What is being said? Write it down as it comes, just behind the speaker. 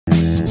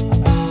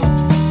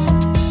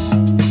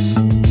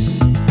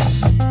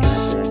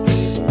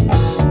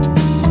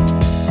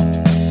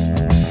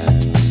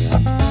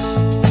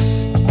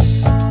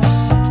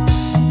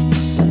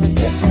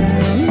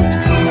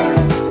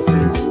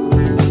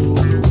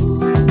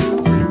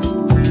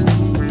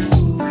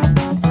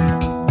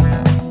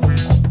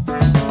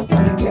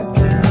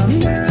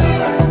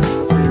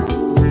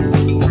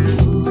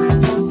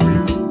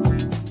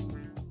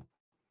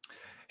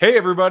Hey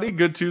everybody,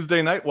 good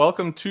Tuesday night.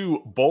 Welcome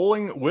to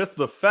Bowling with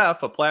the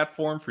Fef, a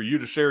platform for you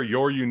to share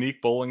your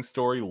unique bowling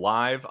story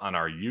live on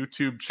our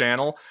YouTube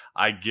channel.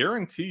 I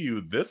guarantee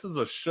you this is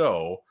a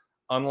show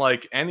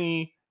unlike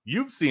any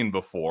you've seen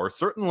before,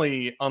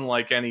 certainly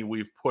unlike any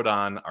we've put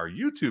on our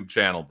YouTube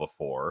channel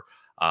before,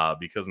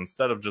 because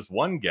instead of just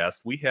one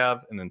guest, we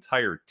have an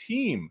entire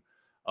team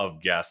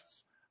of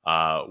guests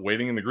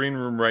waiting in the green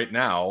room right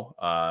now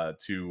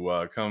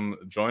to come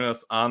join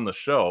us on the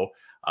show.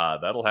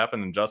 That'll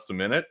happen in just a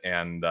minute,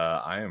 and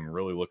I am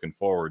really looking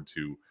forward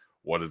to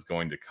what is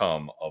going to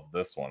come of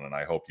this one, and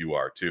I hope you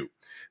are too.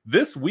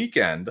 This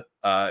weekend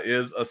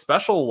is a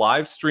special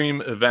live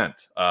stream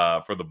event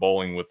for the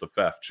Bowling with the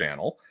Fef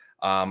channel.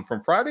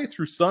 From Friday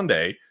through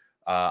Sunday,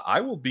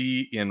 I will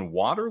be in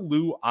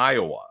Waterloo,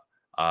 Iowa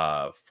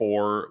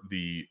for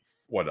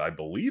what I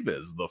believe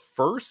is the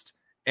first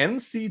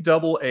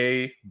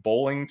NCAA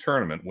bowling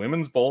tournament,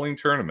 women's bowling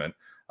tournament,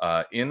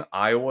 in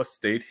Iowa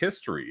State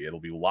history. It'll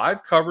be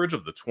live coverage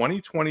of the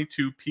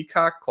 2022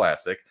 Peacock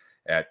Classic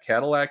at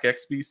Cadillac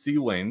XBC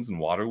Lanes in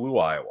Waterloo,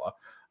 Iowa.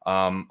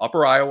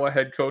 Upper Iowa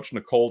head coach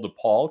Nicole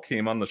DePaul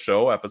came on the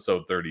show,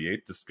 episode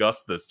 38,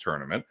 discussed this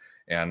tournament,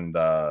 and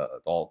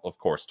of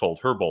course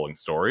told her bowling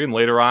story, and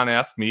later on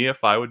asked me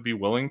if I would be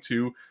willing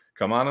to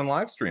come on and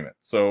live stream it.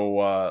 So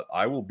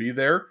I will be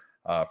there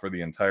for the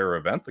entire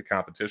event. The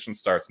competition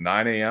starts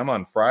 9 a.m.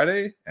 on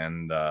Friday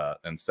and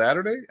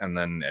Saturday, and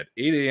then at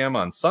 8 a.m.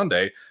 on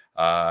Sunday.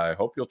 I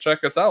hope you'll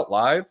check us out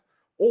live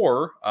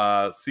or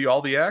see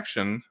all the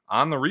action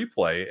on the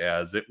replay,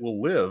 as it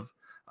will live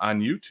on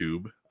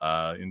YouTube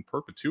in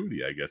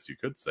perpetuity, I guess you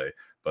could say.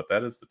 But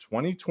that is the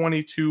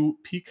 2022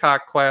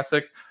 Peacock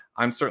Classic.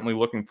 I'm certainly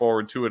looking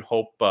forward to it.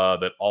 Hope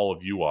that all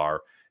of you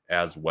are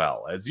as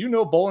well. As you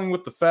know, Bowling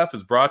with the Fef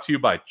is brought to you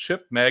by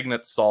Chip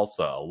Magnet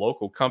Salsa, a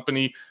local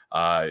company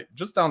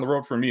just down the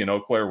road from me in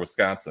Eau Claire,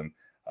 Wisconsin.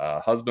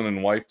 Husband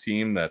and wife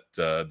team that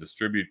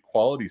distribute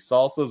quality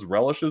salsas,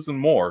 relishes, and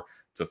more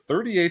to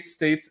 38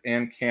 states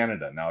and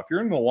Canada. Now, if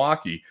you're in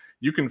Milwaukee,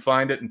 you can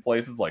find it in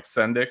places like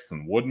Sendik's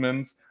and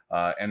Woodman's.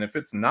 And if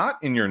it's not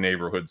in your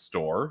neighborhood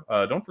store,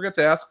 don't forget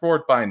to ask for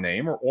it by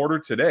name or order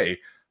today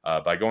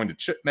by going to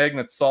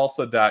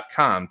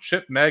chipmagnetsalsa.com.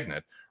 Chip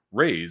Magnet,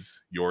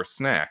 raise your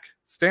snack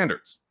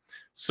standards.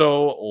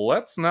 So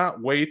let's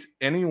not wait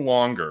any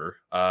longer.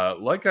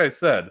 Like I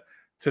said,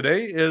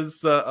 today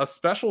is a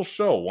special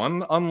show,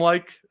 one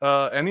unlike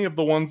any of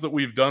the ones that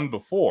we've done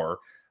before.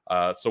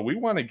 So we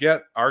want to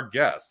get our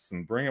guests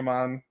and bring them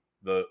on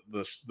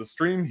the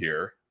stream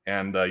here.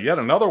 And yet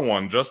another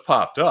one just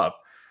popped up.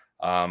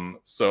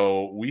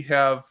 So we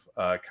have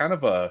kind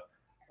of a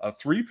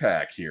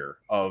three-pack here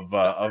of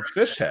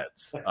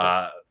Fishheads.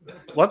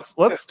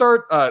 Let's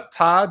start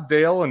Todd,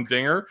 Dale, and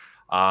Dinger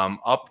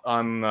up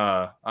on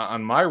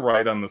my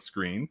right on the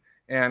screen,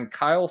 and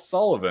Kyle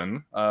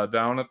Sullivan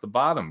down at the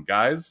bottom.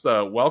 Guys,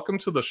 welcome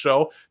to the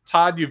show.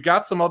 Todd, you've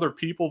got some other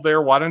people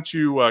there. Why don't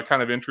you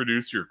kind of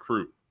introduce your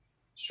crew?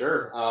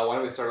 Sure. Why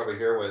don't we start over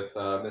here with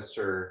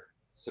Mr.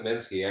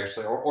 Szyminski,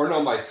 actually, or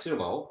known by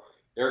Sumo.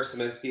 Eric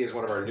Szyminski is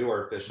one of our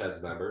newer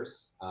Fishheads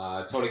members.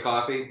 Tony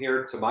Coffey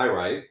here to my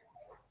right.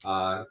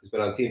 He's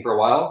been on the team for a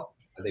while.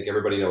 I think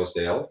everybody knows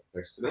Dale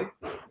next to me.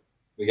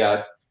 We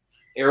got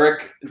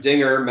Eric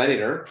Dinger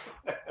Menninger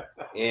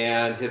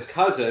and his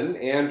cousin,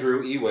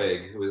 Andrew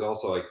Ewig, who is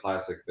also a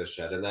classic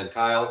Fishhead. And then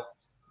Kyle,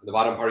 on the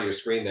bottom part of your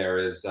screen there,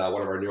 is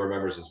one of our newer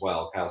members as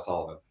well, Kyle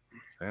Sullivan.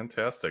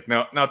 Fantastic.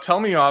 Now tell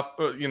me off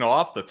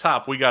the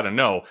top, we got to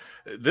know,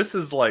 this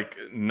is like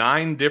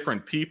 9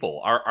 different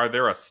people. Are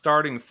there a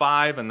starting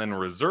 5 and then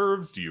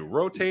reserves? Do you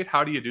rotate?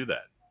 How do you do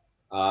that?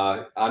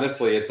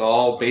 Honestly, it's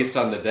all based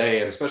on the day,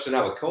 and especially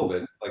now with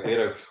COVID. Like we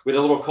had a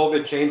little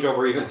COVID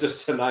changeover even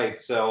just tonight.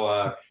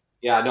 So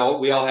yeah, no,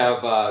 we all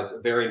have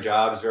varying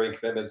jobs, varying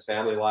commitments,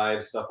 family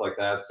lives, stuff like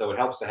that. So it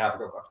helps to have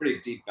a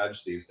pretty deep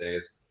bench these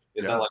days.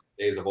 It's not like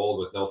the days of old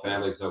with no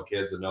families, no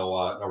kids, and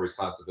no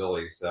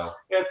responsibility. So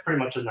yeah, it's pretty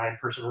much a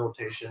 9-person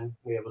rotation.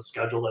 We have a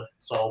schedule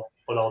that's all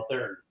put out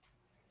there.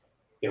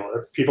 You know,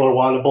 if people are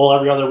wanting to bowl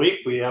every other week,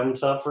 we have them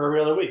set up for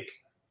every other week.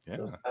 Yeah,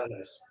 so kind of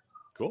nice.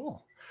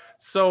 Cool.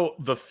 So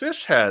the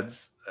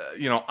Fishheads,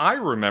 I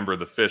remember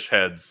the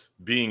Fishheads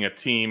being a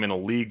team in a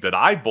league that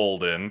I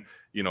bowled in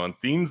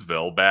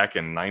Thiensville back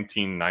in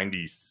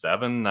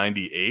 1997,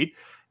 98.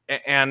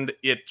 And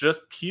it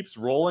just keeps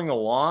rolling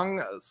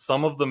along.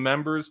 Some of the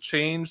members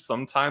change.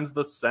 Sometimes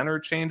the center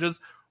changes.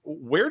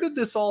 Where did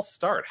this all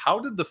start? How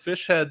did the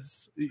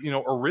Fishheads,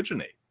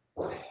 originate?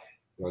 You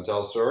want to tell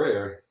a story?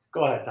 Or?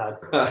 Go ahead, Todd.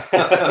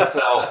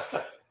 So,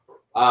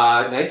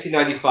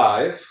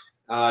 1995,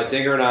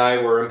 Dinger and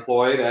I were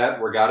employed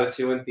at Regatta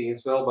 2 in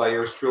Thiensville by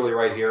yours truly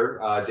right here,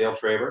 Dale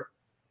Traber.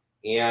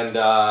 And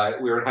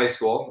we were in high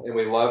school, and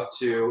we loved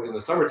to, in the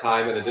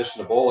summertime, in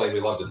addition to bowling, we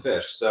loved to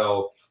fish.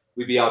 So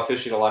we'd be out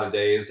fishing a lot of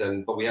days,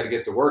 but we had to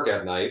get to work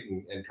at night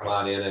and come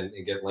on in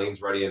and get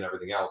lanes ready and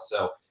everything else.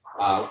 So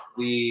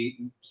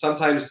we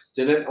sometimes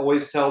didn't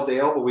always tell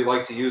Dale, but we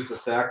like to use the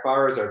snack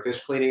bar as our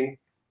fish cleaning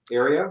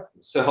area.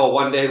 So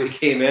one day we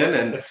came in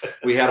and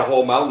we had a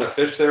whole mountain of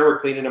fish there. We're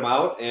cleaning them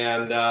out,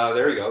 and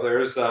there you go.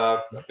 There's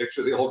a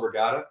picture of the old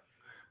regatta.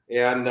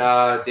 And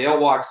Dale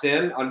walks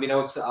in,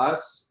 unbeknownst to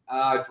us,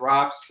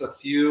 drops a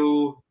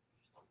few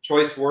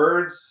choice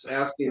words,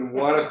 asking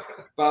what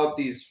about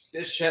these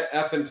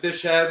effing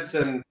fish heads.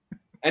 And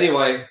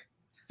anyway,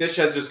 fish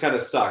heads just kind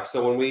of stuck.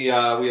 So when we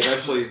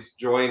eventually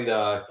joined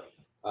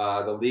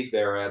the league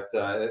there at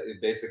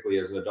basically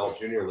as an adult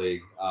junior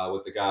league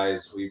with the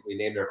guys, we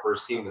named our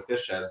first team the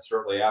Fishheads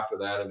shortly after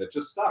that, and it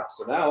just stuck.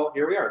 So now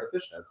here we are, the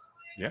Fishheads.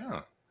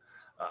 Yeah.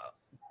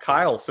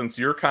 Kyle, since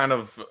you're kind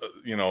of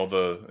in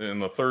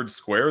the third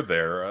square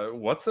there,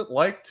 what's it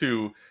like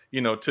to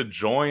to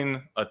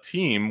join a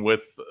team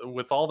with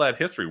all that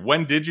history?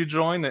 When did you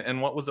join, and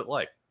what was it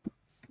like?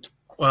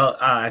 Well,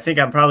 I think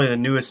I'm probably the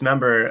newest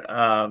member.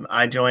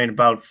 I joined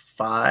about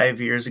 5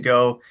 years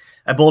ago.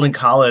 I bowled in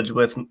college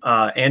with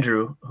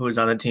Andrew, who was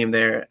on the team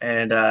there.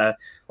 And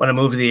when I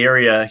moved to the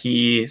area,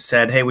 he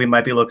said, "Hey, we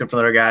might be looking for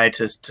another guy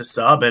to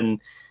sub."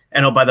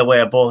 And oh, by the way,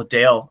 I bowled with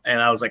Dale.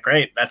 And I was like,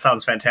 great, that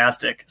sounds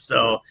fantastic.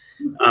 So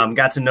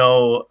got to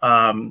know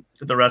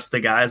the rest of the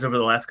guys over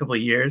the last couple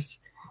of years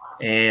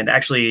and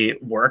actually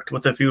worked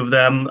with a few of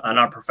them on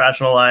our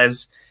professional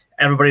lives.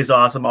 Everybody's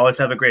awesome. Always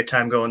have a great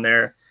time going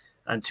there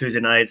on Tuesday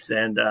nights.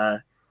 And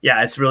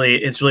yeah, it's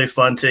really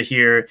fun to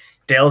hear.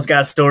 Dale's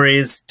got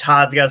stories,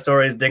 Todd's got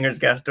stories, Dinger's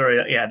got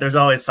stories. Yeah, there's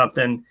always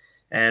something.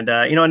 And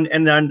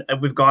and then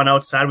we've gone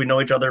outside. We know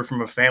each other from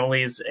our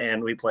families,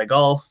 and we play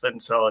golf. And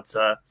so it's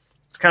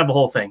kind of a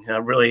whole thing.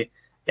 I'm really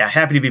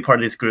happy to be part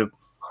of this group.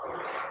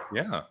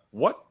 Yeah.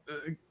 What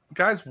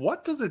guys,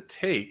 what does it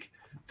take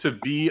to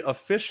be a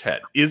fish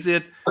head? Is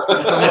it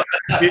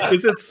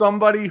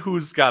somebody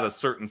who's got a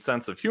certain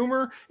sense of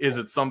humor? Is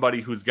it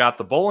somebody who's got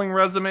the bowling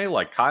resume,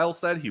 like Kyle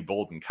said, he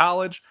bowled in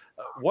college?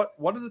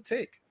 What does it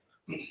take?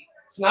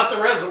 It's not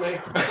the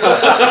resume.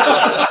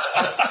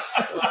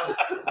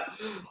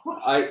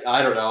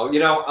 I don't know.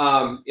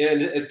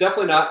 And it's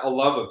definitely not a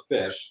love of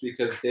fish,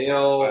 because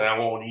Dale. I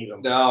won't eat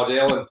them. No,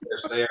 Dale and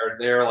fish,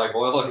 they're like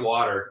oil and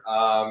water.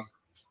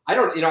 I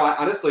don't,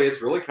 honestly,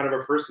 it's really kind of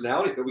a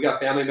personality. But we got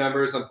family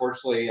members.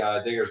 Unfortunately,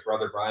 Dinger's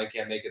brother Brian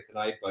can't make it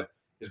tonight, but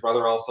his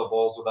brother also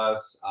bowls with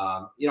us.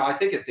 I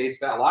think it dates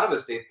back. A lot of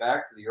us date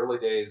back to the early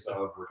days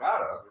of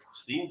regatta.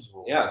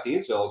 Thiensville. Yeah,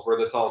 Thiensville is where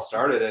this all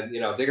started. And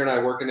Dinger and I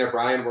working there.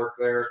 Brian worked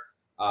there.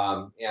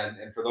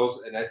 And for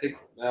those, and I think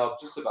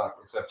just about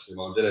except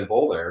Simone didn't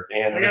bowl there,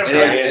 and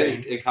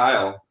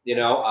Kyle,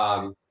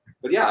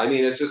 but yeah, I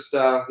mean, it just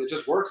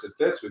works. It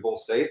fits. We bowl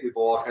state, we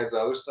bowl all kinds of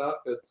other stuff.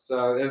 It's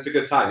a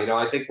good time.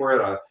 I think we're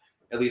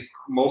at least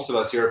most of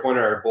us here at a point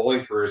in our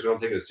bowling careers, we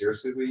don't take it as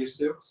seriously as we used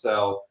to.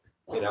 So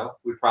we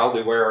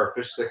probably wear our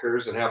fish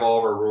stickers and have all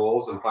of our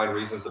rules and find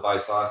reasons to buy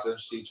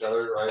sausage to each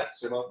other, right,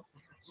 Simone?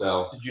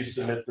 So did you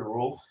submit the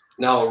rules?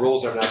 No,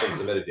 rules have not been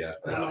submitted yet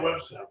on the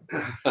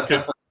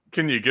website.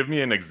 Can you give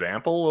me an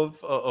example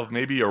of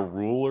maybe a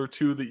rule or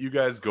two that you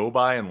guys go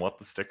by and what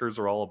the stickers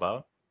are all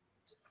about?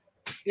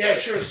 Yeah,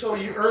 sure. So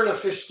you earn a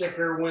fish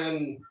sticker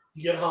when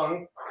you get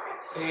hung,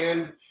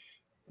 and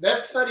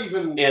that's not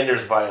even. And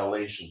there's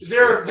violations.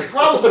 The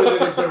problem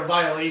with it is there are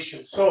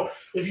violations. So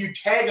if you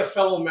tag a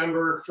fellow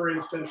member, for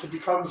instance, it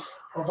becomes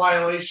a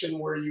violation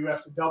where you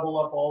have to double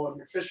up all of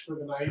your fish for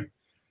the night.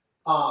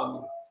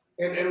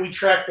 And we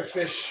track the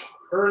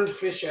earned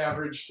fish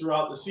average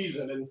throughout the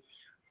season, and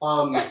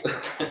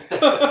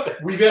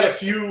we've had a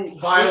few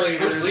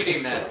violators. Who's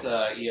leading that?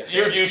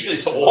 You're usually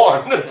the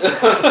one.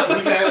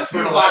 We've had a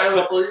few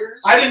violators.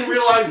 I didn't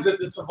realize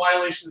that it's a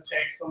violation to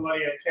tag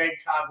somebody. I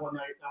tagged Todd one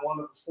night, and I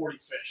wanted 40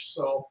 fish.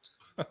 So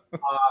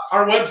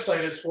our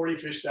website is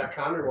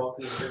 40fish.com. You're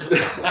welcome to visit.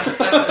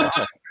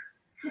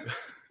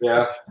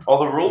 Yeah, all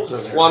the rules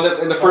are there.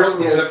 Well, in the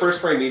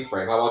first frame, meat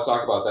frame. I want to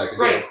talk about that.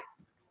 Right.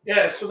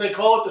 Yeah. So they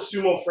call it the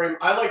sumo frame.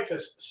 I like to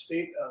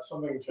state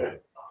something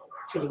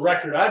for the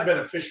record. I've been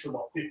a fish for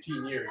about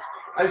 15 years.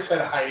 I just had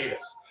a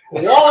hiatus.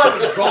 While I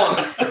was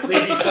gone,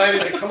 they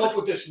decided to come up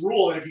with this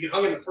rule that if you get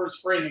hung in the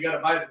first frame, you got to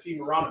buy the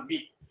team around and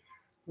meat,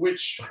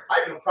 which I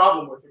have no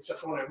problem with, except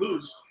for when I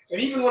lose.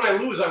 And even when I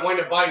lose, I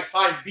wind up buying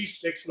 5 beef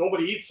sticks.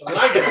 Nobody eats them, and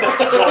I get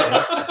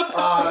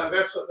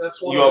them. So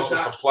that's one. You of also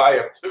supply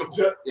them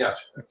too. Yeah.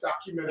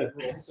 Documented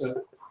rules.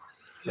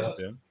 Yeah.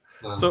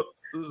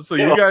 So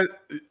you guys,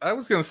 I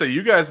was going to say,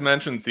 you guys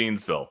mentioned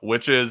Thiensville,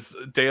 which is,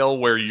 Dale,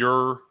 where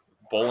your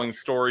bowling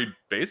story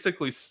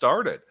basically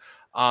started.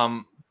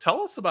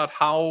 Tell us about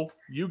how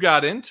you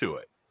got into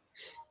it.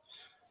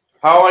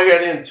 How I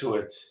got into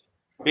it.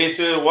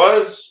 Basically, it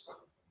was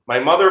my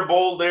mother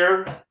bowled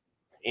there,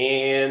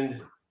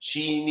 and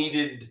she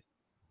needed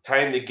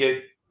time to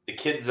get the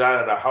kids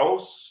out of the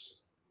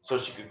house so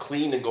she could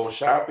clean and go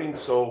shopping.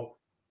 So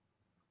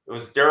it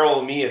was Daryl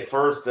and me at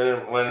first,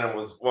 then when it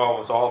was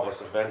all of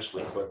us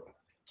eventually, but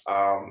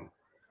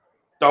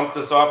dumped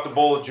us off to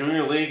bowl at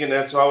junior league, and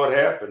that's how it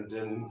happened.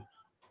 And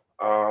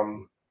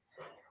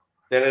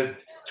then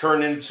it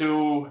turned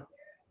into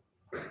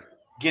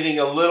getting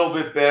a little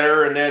bit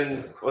better, and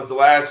then was the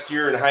last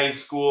year in high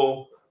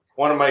school.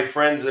 One of my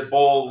friends at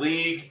bowl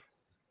league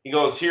He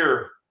goes,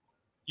 here,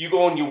 you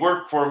go and you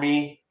work for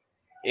me,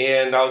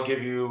 and I'll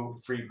give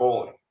you free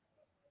bowling.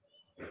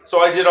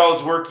 So I did all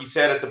his work. He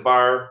sat at the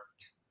bar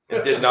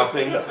and did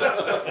nothing.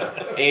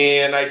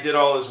 And I did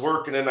all his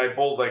work, and then I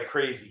bowled like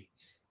crazy.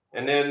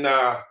 And then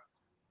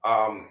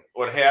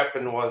what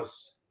happened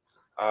was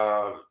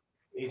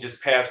he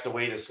just passed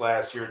away this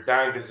last year.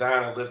 Don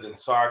Gazzana lived in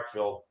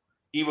Saukville.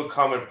 He would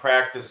come and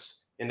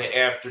practice in the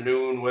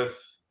afternoon with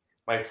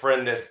my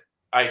friend that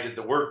I did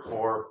the work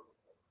for.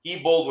 He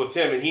bowled with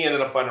him, and he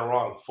ended up on the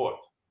wrong foot.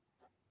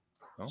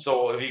 Oh.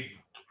 So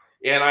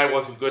and I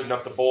wasn't good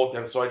enough to bowl with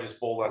him, so I just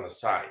bowled on the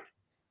side.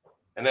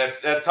 And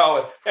that's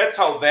how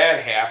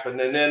that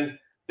happened. And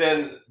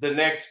then the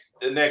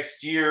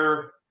next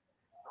year,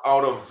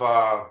 out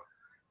of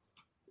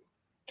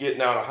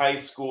getting out of high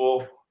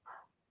school,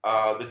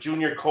 the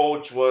junior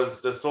coach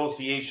was the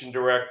association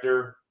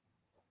director,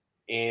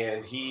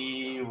 and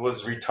he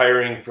was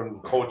retiring from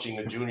coaching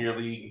the junior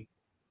league.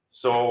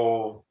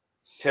 So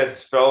Ted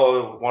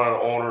Spell, one of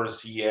the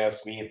owners, he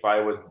asked me if I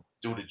would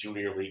do the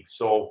junior league.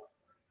 So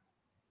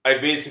I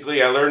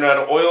learned how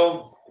to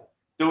oil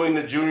doing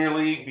the junior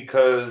league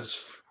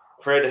because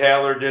Fred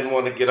Haller didn't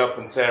want to get up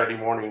on Saturday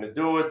morning to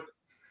do it.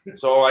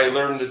 So I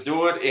learned to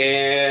do it,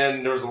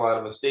 and there was a lot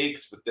of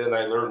mistakes, but then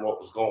I learned what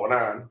was going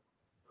on.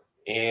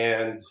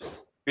 And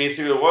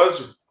basically it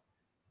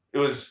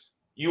was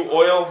you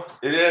oil,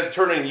 it ended up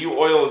turning you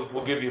oil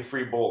will give you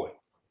free bowling.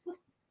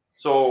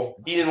 So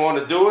he didn't want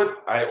to do it.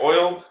 I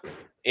oiled,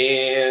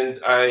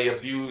 and I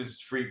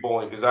abused free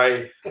bowling because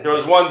there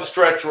was one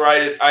stretch where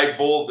I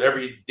bowled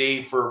every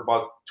day for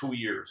about 2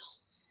 years.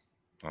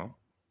 Oh.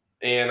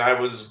 And I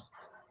was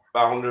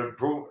bound to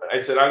improve.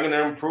 I said, I'm going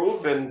to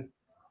improve, and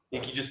he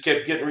just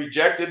kept getting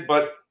rejected.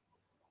 But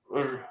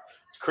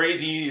it's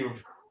crazy.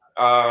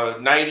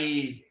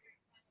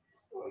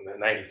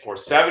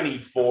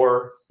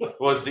 74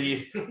 was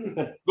the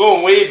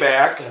going way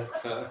back.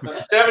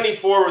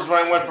 74 was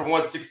when I went from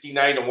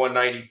 169 to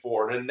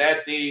 194, and in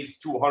that day's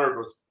 200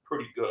 was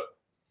pretty good.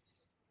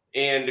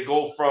 And to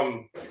go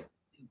from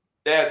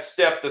that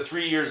step to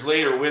 3 years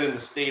later winning the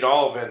state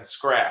all event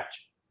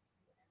scratch,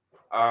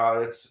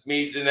 it's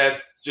made, and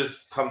that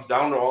just comes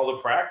down to all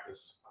the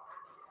practice.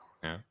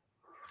 Yeah.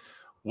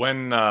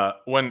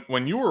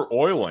 When you were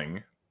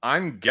oiling,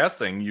 I'm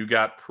guessing you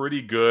got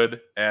pretty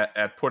good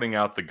at putting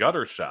out the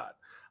gutter shot.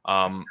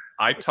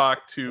 I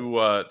talked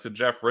to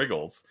Jeff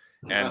Riggles,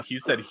 and he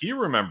said he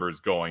remembers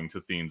going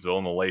to Thiensville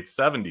in the late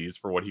 70s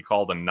for what he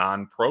called a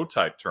non-pro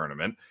type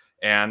tournament.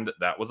 And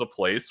that was a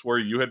place where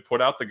you had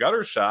put out the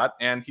gutter shot,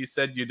 and he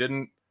said you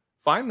didn't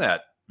find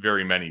that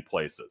very many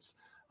places.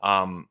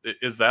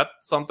 Is that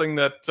something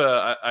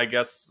that I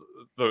guess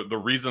the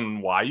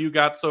reason why you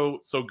got so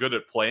good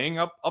at playing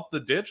up the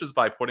ditch is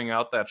by putting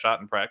out that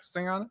shot and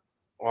practicing on it?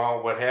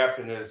 Well, what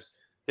happened is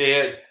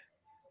they're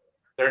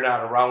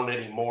not around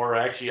anymore.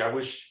 Actually, I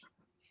wish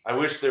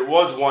there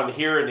was one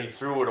here and they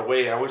threw it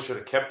away. I wish I would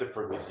have kept it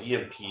for a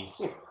museum piece.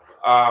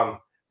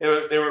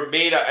 They were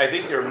made. I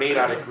think they were made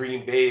out of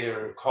Green Bay. They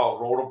were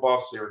called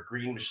rotobuffs. They were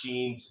green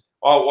machines.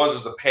 All it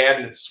was a pad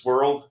and it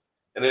swirled,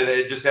 and then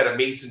it just had a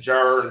mason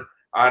jar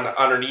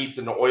underneath,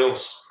 and the oil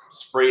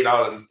sprayed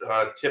out and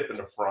tip in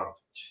the front.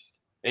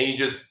 And you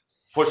just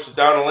pushed it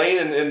down the lane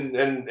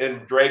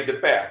and dragged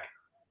it back.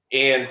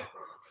 And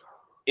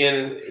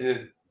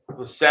in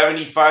the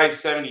 75,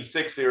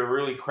 76, they were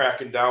really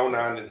cracking down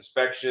on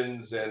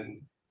inspections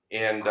and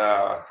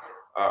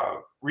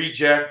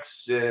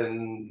rejects,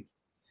 and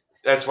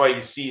that's why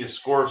you see the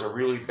scores are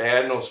really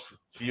bad in those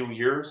few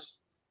years.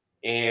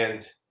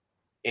 And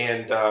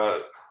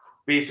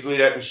basically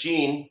that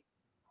machine,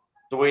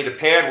 the way the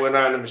pad went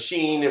on the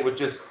machine, it was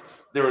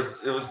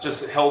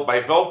just held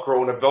by Velcro,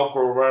 and the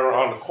Velcro ran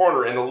around the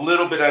corner, and a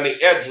little bit on the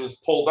edge was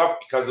pulled up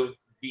because of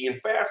being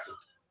fastened.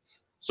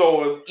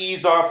 So it would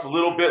ease off a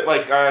little bit,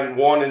 like on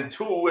 1 and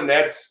 2,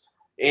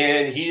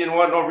 and he didn't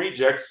want no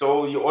rejects,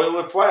 so you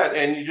oil it flat,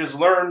 and you just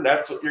learn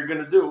that's what you're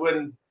going to do,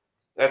 and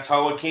that's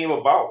how it came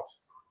about.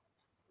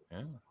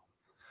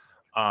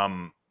 Yeah.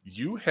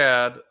 You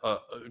had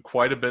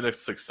quite a bit of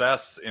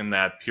success in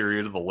that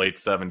period of the late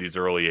 70s,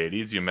 early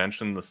 80s. You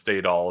mentioned the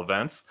state all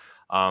events.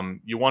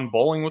 You won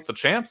Bowling with the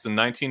Champs in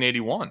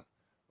 1981.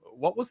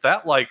 What was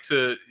that like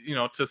to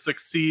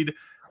succeed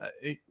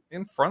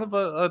in front of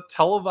a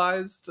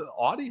televised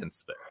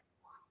audience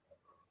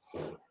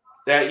there?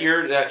 That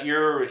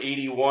year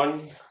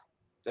 81,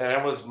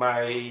 that was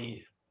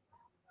I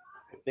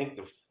think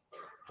the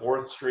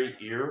 4th straight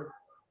year.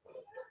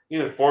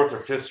 Either 4th or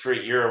 5th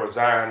straight year I was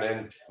on,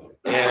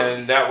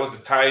 and that was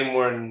a time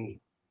when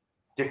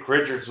Dick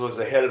Richards was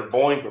the head of the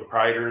bowling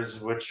proprietors,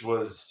 which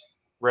was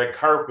Red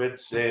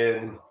Carpets,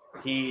 and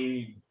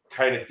he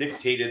kind of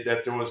dictated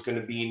that there was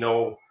going to be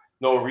no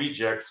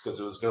rejects because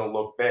it was going to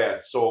look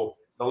bad. So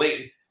the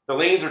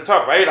lanes are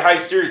tough. I had a high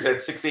series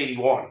at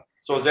 681.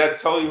 So does that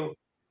tell you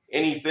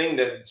anything?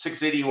 That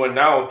 681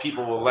 now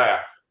people will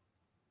laugh,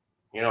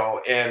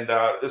 and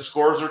the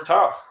scores are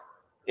tough,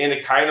 and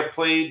it kind of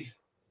played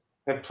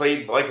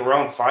like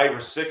around 5 or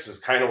 6 is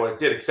kind of what it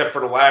did, except for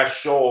the last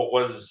show. It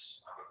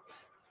was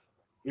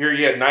here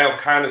you had Niall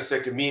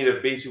Conisick and me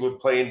that basically were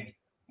playing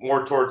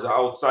more towards the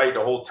outside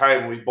the whole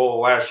time. We bowled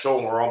the last show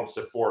and we're almost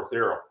at fourth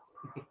arrow.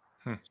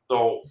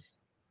 So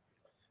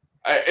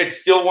it's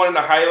still one of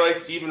the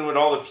highlights, even with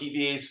all the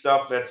PBA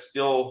stuff. That's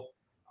still,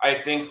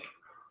 I think,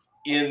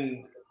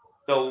 in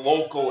the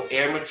local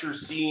amateur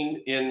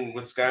scene in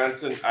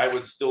Wisconsin, I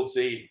would still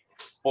say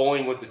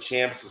Bowling with the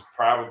Champs was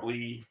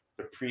probably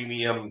the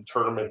premium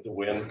tournament to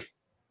win.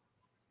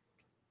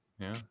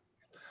 Yeah.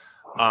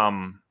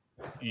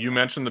 You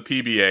mentioned the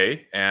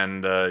PBA,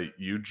 and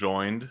you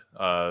joined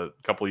a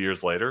couple of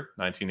years later,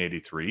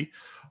 1983.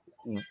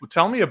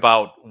 Tell me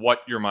about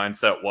what your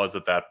mindset was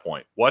at that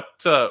point. What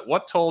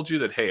told you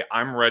that, hey,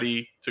 I'm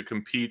ready to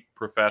compete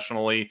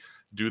professionally,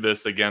 do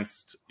this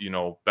against, you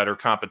know, better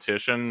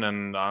competition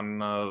and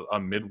on a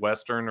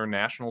Midwestern or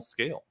national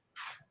scale?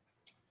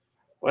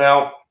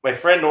 Well, my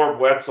friend Norb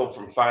Wetzel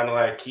from Fond du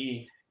Lac,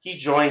 he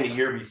joined a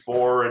year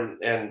before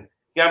and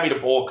got me to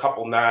bowl a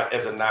couple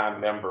as a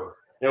non-member.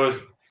 It was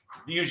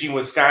usually in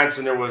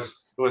Wisconsin. It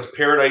was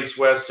Paradise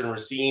West and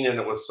Racine, and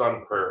it was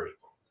Sun Prairie.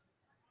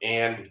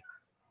 And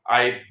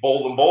I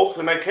bowled them both,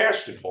 and I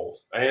cashed it both.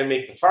 I didn't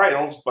make the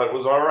finals, but it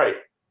was all right.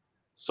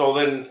 So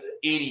then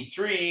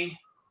 83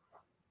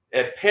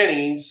 at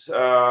Penny's,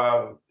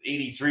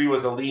 83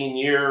 was a lean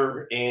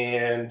year,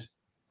 and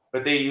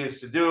what they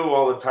used to do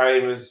all the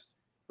time is,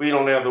 we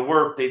don't have the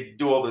work, they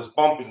do all this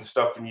bumping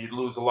stuff, and you'd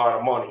lose a lot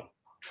of money.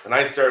 And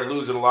I started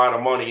losing a lot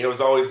of money. It was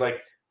always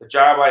like the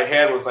job I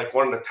had was like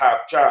one of the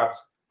top jobs,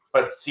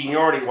 but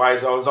seniority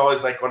wise, I was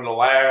always like one of the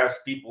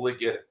last people to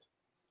get it.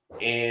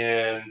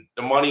 And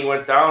the money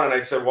went down, and I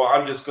said, well,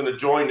 I'm just going to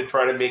join to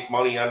try to make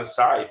money on the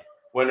side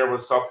when there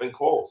was something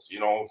close, you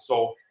know.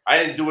 So I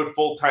didn't do it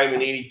full time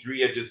in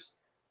 83. I just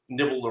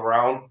nibbled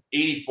around.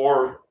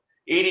 84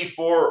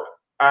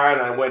 on,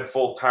 I went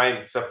full time,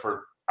 except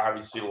for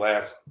obviously the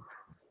last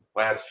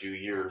few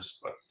years.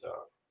 But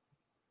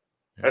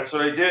that's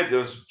what I did. It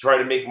was try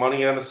to make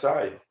money on the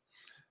side.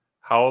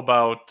 How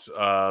about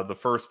the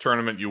first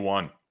tournament you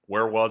won?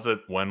 Where was it?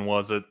 When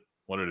was it?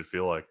 What did it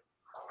feel like?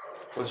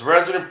 It was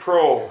resident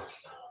pro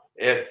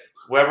at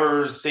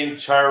Weber's St.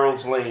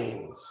 Charles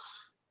Lanes,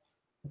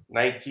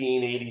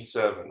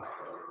 1987.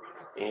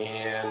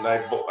 And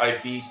I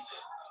beat,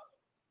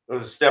 it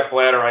was a step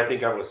ladder. I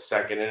think I was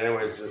second. And it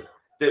was,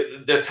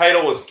 the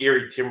title was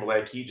Gary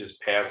Timberlake. He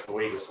just passed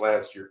away this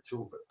last year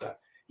too, but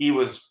he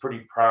was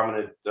pretty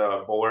prominent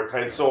bowler.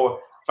 So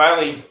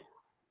finally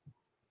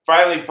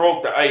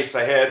broke the ice.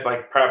 I had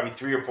like probably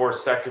 3 or 4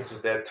 seconds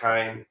at that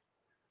time.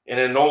 And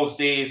in those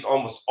days,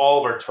 almost all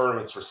of our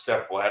tournaments were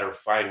step ladder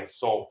finals.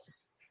 So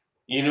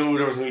you knew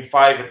there was going to be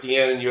 5 at the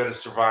end and you had to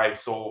survive.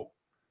 So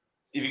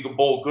if you could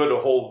bowl good the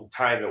whole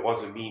time, it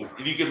wasn't mean.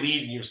 If you could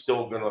lead and you're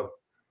still going to,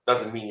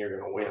 doesn't mean you're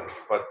going to win.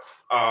 But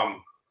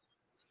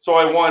so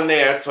I won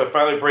that. So I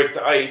finally break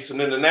the ice. And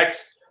then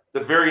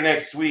the very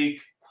next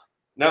week,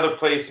 another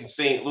place in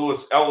St.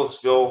 Louis,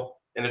 Ellisville,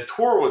 and the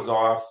tour was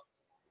off.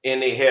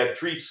 And they had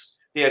three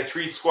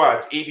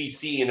squads,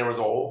 ABC, and there was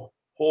a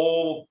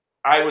whole,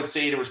 I would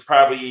say there was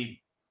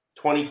probably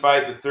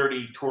 25 to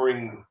 30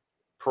 touring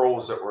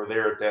pros that were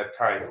there at that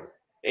time.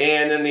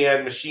 And then they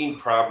had machine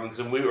problems,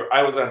 and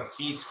I was on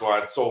C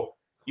squad. So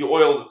they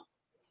oiled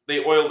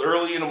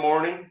early in the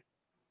morning,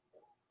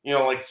 you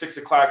know, like 6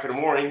 o'clock in the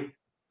morning.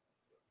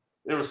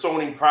 There were so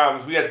many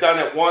problems. We got done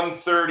at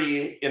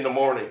 1:30 in the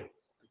morning.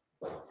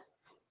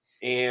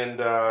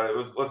 And it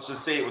was, let's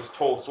just say it was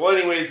toast. Well,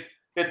 anyways,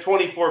 we had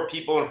 24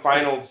 people in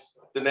finals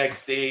the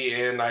next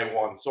day, and I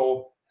won.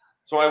 So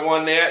I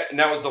won that, and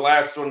that was the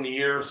last one of the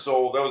year.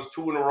 So that was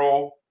 2 in a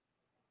row.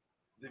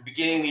 The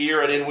beginning of the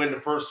year, I didn't win the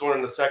first one,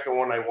 and the second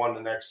one, I won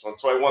the next one.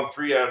 So I won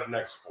 3 out of the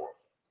next 4.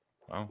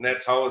 Wow. And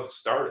that's how it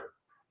started.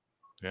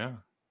 Yeah.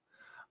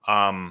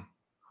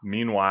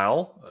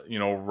 Meanwhile, you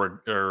know,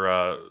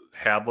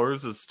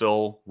 Hadler's is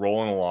still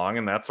rolling along,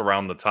 and that's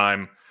around the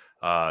time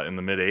in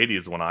the mid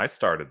 80s when I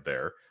started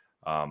there.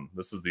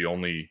 This is the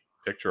only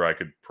picture I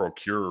could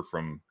procure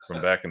from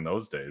back in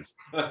those days.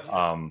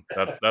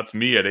 That's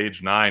me at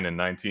age 9 in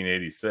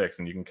 1986,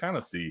 and you can kind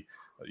of see,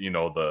 you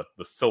know, the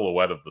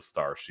silhouette of the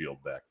Star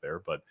Shield back there.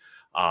 But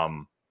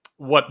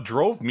what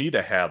drove me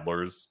to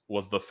Hadler's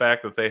was the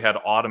fact that they had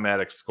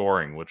automatic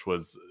scoring, which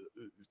was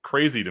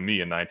crazy to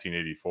me in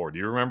 1984. Do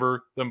you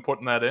remember them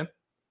putting that in?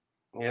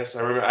 Yes,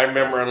 I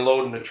remember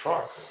unloading the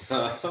truck.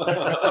 That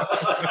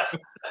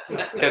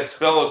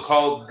fellow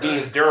called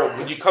me and Daryl,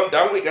 "Would you come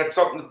down? We got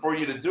something for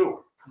you to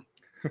do."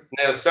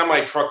 And a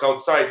semi truck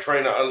outside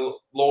trying to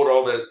unload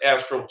all the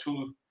Astro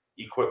 2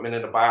 equipment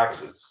in the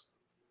boxes.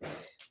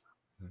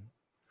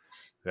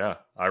 Yeah,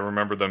 I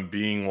remember them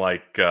being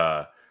like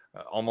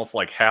almost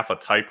like half a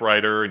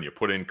typewriter, and you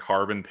put in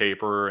carbon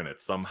paper, and it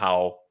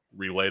somehow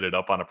relayed it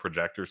up on a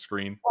projector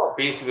screen. Well,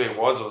 basically it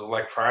was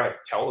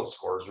electronic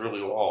telescores, really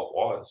all it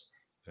was.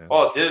 Yeah.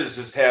 All it did is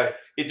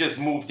it just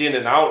moved in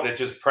and out, and it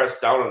just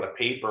pressed down on the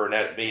paper, and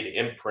that made an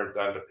imprint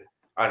on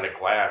the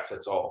glass.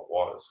 That's all it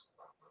was.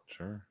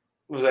 Sure.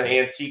 It was an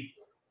antique.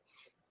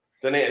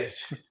 Then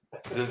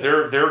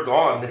they're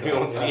gone. You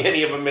don't see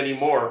any of them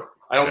anymore.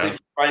 I don't think you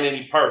find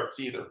any parts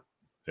either.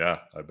 Yeah,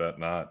 I bet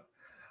not.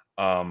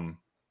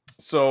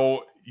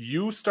 So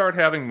you start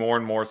having more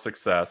and more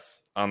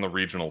success on the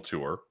regional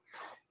tour.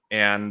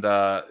 And,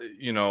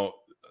 you know,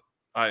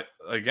 I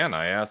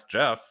asked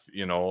Jeff,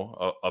 you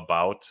know,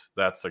 about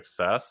that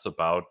success,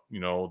 about, you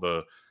know,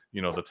 the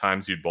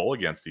times you'd bowl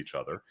against each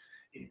other.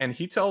 And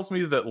he tells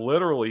me that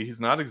literally,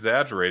 he's not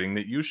exaggerating,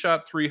 that you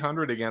shot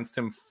 300 against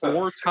him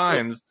 4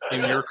 times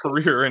in your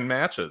career in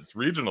matches,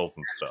 regionals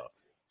and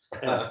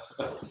stuff.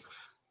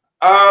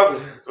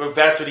 If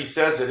that's what he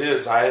says it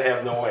is, I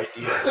have no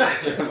idea.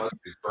 It must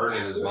be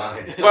burning his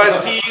mind.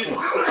 But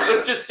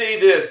let's just say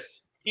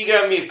this. He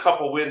got me a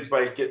couple wins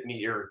by getting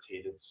me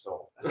irritated.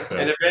 So,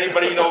 and if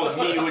anybody knows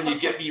me, when you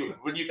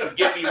can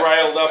get me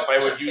riled up, I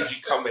would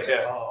usually come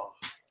ahead. Oh.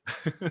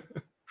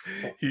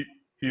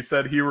 He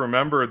said he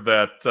remembered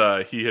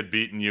that he had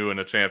beaten you in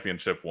a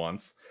championship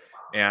once,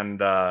 and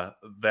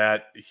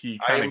that he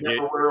kind of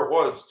remember where it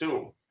was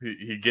too.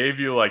 He gave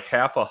you like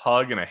half a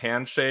hug and a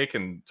handshake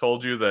and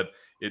told you that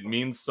it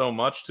means so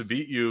much to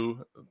beat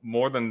you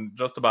more than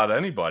just about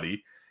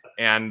anybody.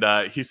 And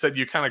he said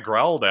you kind of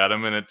growled at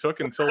him, and it took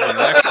until the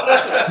next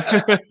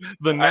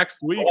the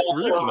next week's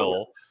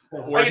regional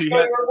where he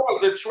had, where it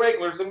was at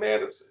Schwegler's in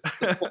Madison.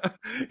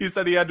 He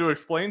said he had to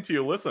explain to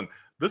you, listen,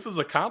 this is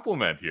a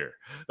compliment here.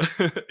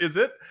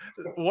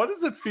 What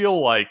does it feel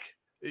like,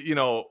 you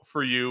know,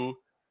 for you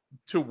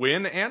to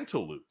win and to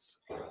lose?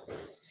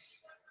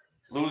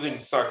 Losing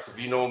sucks. If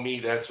you know me,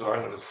 that's what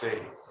I'm going to say.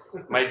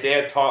 My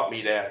dad taught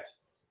me that.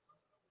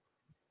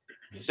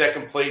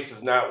 Second place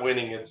is not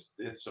winning. It's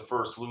the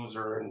first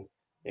loser,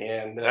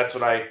 and that's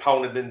what I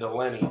pounded into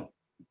Lenny.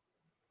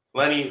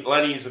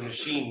 Lenny's a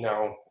machine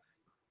now,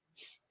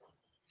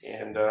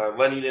 and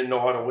Lenny didn't know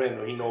how to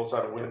win. He knows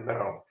how to win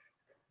now.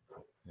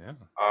 Yeah.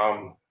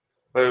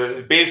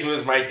 But basically, it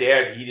was my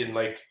dad. He didn't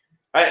like.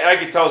 I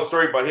could tell a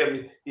story about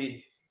him.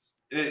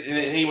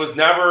 He was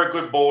never a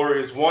good bowler.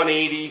 He was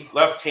 180,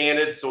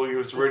 left-handed, so he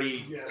was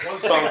really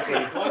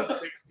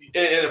 160.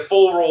 And a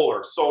full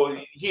roller. So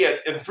he had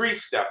in 3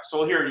 steps.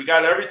 So here, you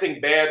got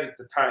everything bad at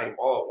the time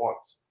all at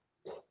once.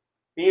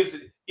 He was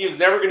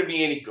never going to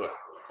be any good.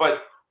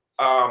 But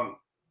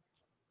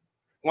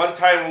one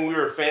time when we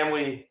were a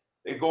family,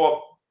 they go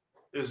up.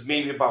 It was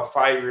maybe about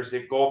 5 years.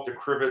 They go up to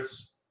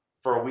Crivets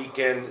for a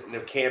weekend, and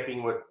they're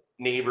camping with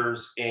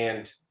neighbors,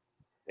 and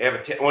they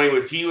have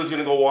he was going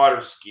to go water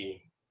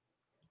skiing.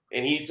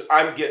 And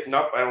I'm getting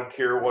up. I don't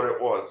care what it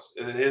was.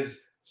 And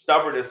his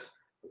stubbornness,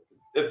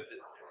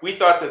 we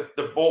thought that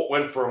the boat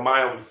went for a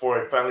mile before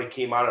it finally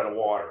came out of the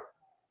water.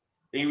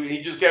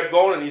 He just kept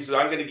going, and he said,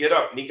 I'm going to get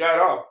up. And he got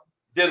up.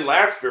 Didn't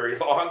last very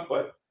long,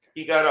 but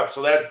he got up.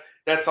 So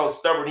that's how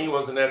stubborn he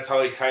was, and that's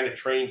how he kind of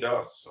trained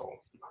us. So,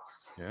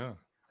 yeah.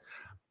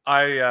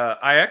 I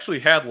actually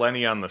had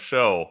Lenny on the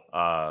show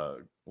a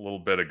little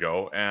bit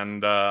ago,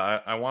 and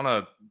I want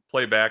to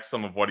play back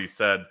some of what he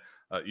said,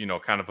 you know,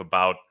 kind of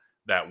about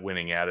that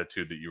winning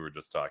attitude that you were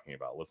just talking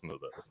about. Listen to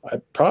this.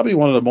 Probably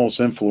one of the most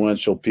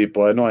influential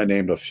people. I know I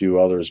named a few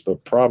others,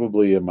 but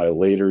probably in my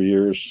later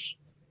years,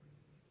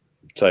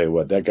 I'll tell you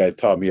what, that guy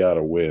taught me how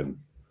to win.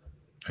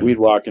 We'd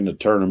walk into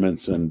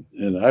tournaments, and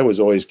I was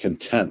always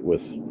content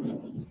with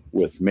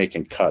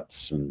making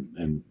cuts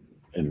and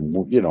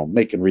you know,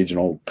 making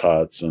regional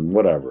cuts and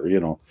whatever,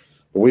 you know.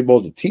 But we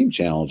bowled the team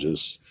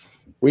challenges.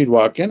 We'd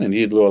walk in, and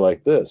he'd go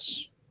like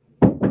this: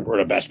 "We're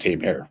the best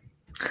team here.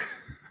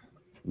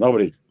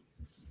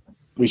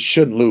 We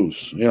shouldn't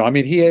lose." You know, I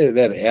mean, he had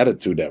that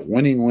attitude, that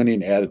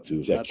winning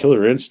attitude, that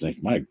killer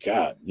instinct. My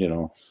God, you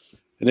know,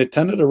 and it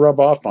tended to rub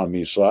off on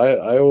me. So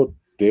I owe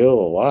Dale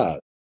a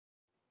lot.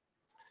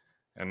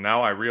 And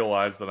now I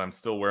realize that I'm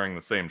still wearing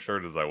the same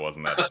shirt as I was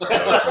in that.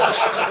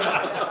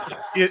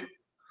 It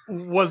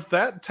was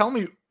that. Tell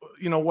me,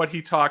 you know, what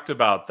he talked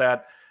about,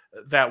 that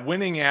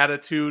winning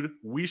attitude.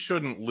 We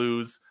shouldn't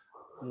lose.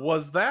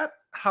 Was that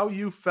how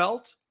you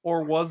felt,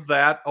 or was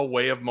that a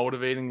way of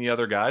motivating the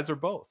other guys, or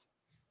both?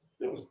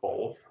 It was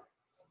both.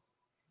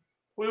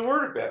 We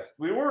were the best.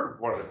 We were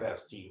one of the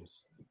best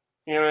teams.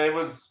 You know, it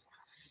was,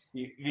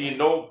 you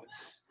know,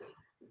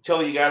 till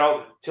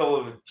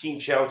the team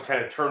challenge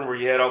kind of turned where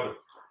you had all the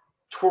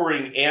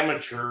touring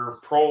amateur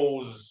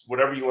pros,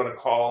 whatever you want to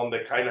call them,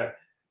 that kind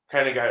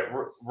of got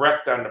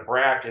wrecked on the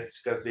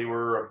brackets because they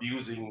were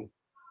abusing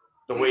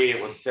the way it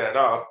was set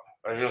up.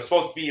 I mean, it was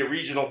supposed to be a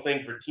regional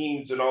thing for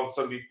teams, and all of a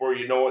sudden, before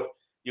you know it,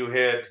 you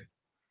had,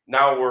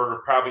 now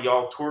we're probably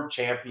all tour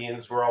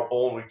champions. We're all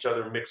bowling with each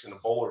other, mixing the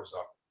bowlers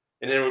up.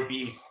 And there would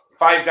be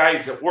 5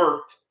 guys that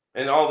worked,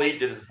 and all they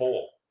did is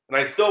bowl. And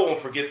I still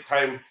won't forget the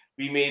time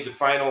we made the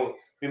final.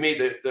 We made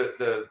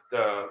the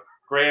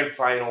grand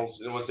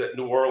finals. It was at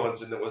New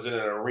Orleans, and it was in an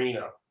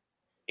arena.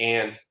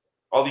 And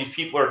all these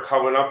people are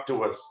coming up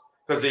to us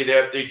because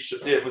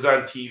it was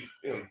on TV,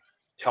 you know,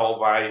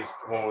 televised.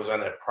 One was on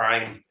that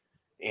Prime,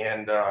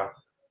 and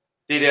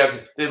they'd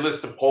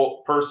list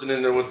a person,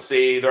 and it would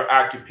say their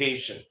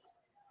occupation.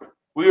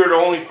 We were the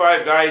only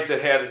 5 guys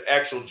that had an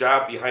actual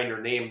job behind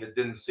their name that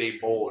didn't say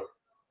bowler.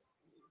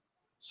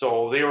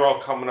 So they were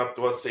all coming up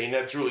to us saying,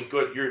 "That's really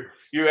good.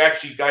 You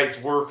actually guys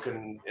work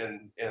and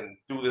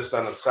do this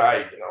on the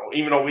side, you know."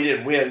 Even though we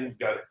didn't win,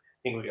 I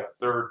think we got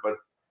third, but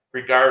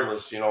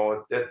regardless, you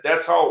know,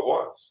 that's how it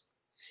was.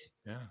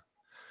 Yeah.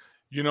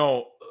 You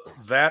know,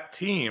 that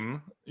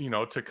team, you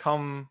know, to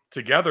come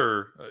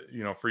together,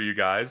 you know, for you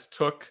guys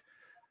took,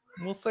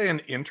 we'll say, an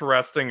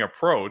interesting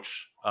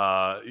approach,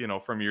 you know,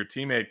 from your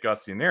teammate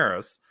Gus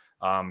Yaneris.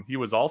 He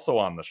was also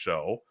on the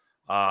show.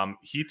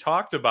 He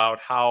talked about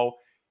how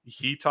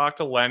he talked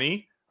to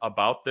Lenny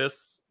about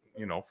this,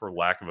 you know, for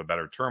lack of a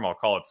better term, I'll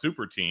call it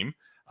super team,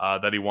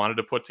 that he wanted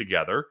to put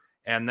together.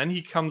 And then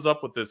he comes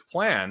up with this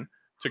plan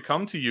to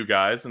come to you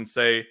guys and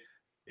say,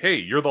 hey,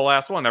 you're the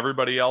last one.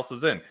 Everybody else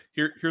is in.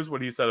 Here's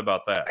what he said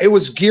about that. It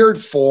was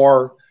geared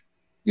for,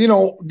 you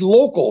know,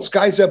 locals,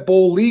 guys that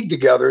bowl league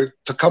together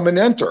to come and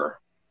enter.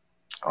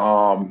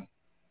 I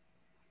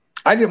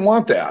didn't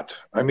want that.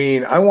 I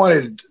mean, I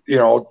wanted, you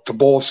know, to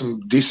bowl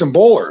some decent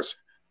bowlers.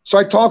 So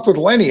I talked with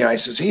Lenny and I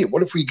says, hey,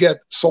 what if we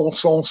get so and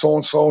so and so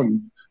and so?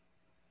 And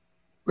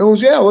it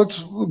was, yeah,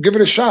 we'll give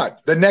it a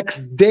shot. The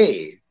next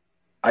day,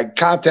 I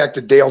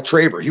contacted Dale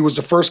Traber. He was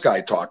the first guy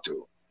I talked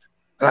to.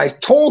 And I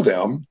told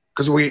him,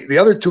 because the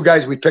other two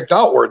guys we picked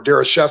out were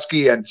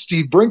Darashevsky and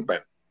Steve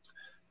Brinkman.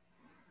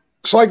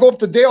 So I go up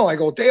to Dale. I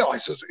go, Dale, I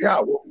says, yeah,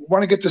 we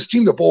want to get this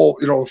team to bowl,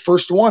 you know, the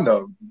first one,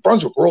 the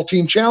Brunswick World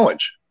Team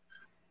Challenge.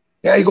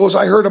 Yeah, he goes,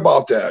 I heard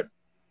about that.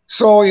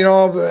 So, you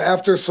know,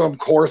 after some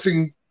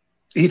coursing,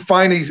 he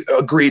finally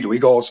agreed. He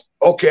goes,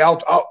 okay,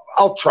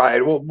 I'll try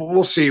it.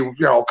 We'll see, you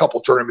know, a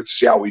couple tournaments,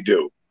 see how we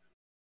do.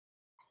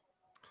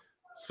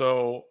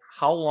 So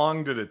how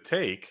long did it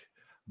take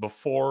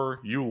before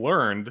you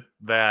learned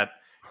that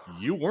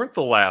you weren't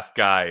the last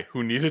guy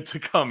who needed to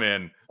come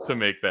in to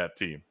make that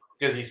team?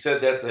 Because he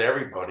said that to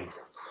everybody.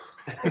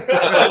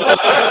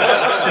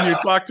 And you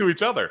talk to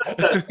each other.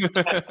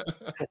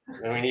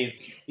 I mean,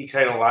 he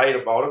kind of lied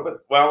about it, but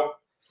well,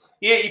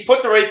 yeah, he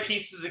put the right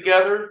pieces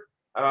together.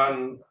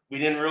 We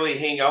didn't really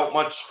hang out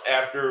much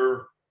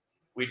after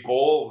we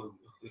bowled.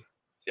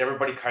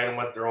 Everybody kind of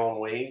went their own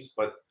ways,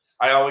 but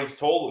I always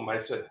told him, I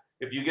said,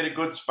 if you get a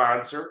good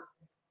sponsor,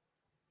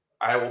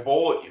 I will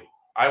bowl at you.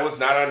 I was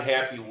not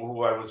unhappy with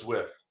who I was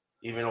with,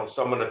 even though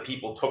some of the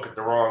people took it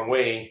the wrong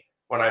way.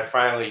 When I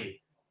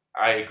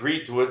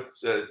agreed to it,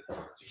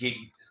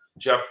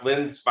 Jeff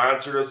Lynn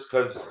sponsored us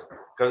because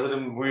of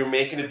them. We were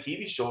making the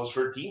TV shows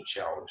for a team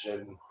challenge,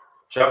 and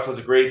Jeff was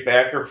a great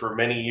backer for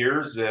many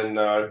years and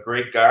a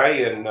great guy.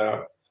 And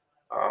I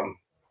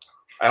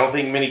don't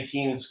think many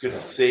teams could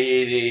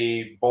say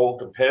they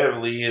bowled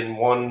competitively and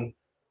won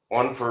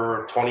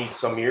for 20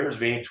 some years,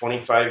 maybe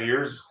 25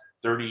 years,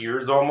 30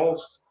 years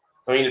almost.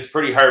 I mean, it's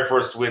pretty hard for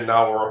us to win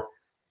now.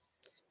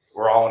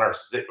 We're all in our,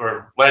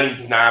 or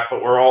Lenny's not,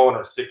 but we're all in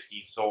our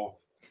 60s. So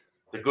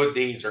the good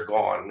days are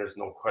gone. There's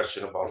no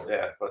question about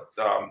that. But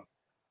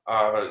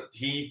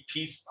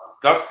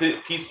Gus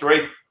pieced the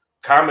right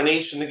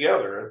combination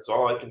together. That's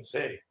all I can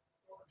say.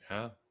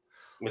 Yeah.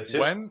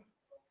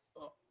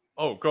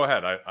 Oh, go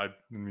ahead. I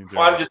mean,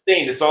 well, I'm just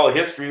saying it's all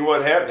history.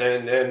 What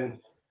happened,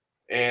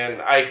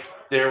 and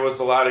there was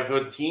a lot of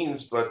good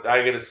teams, but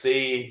I got to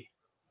say,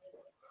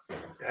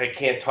 I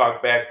can't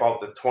talk back about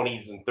the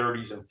 20s and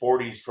 30s and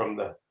 40s from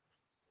the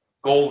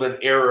golden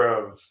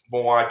era of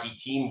Milwaukee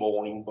team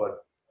bowling,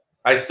 but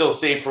I still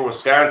say for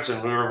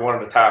Wisconsin, we were one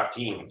of the top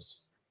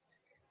teams.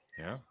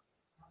 Yeah.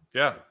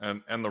 Yeah.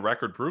 And the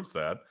record proves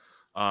that.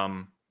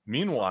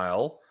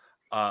 Meanwhile,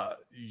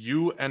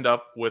 you end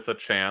up with a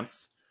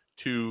chance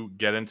to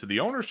get into the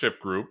ownership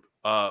group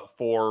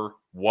for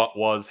what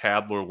was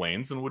Hadler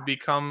Lanes and would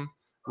become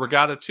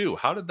Regatta 2.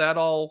 How did that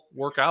all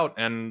work out?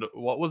 And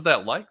what was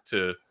that like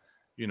to,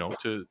 you know,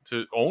 to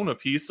own a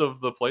piece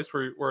of the place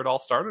where it all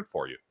started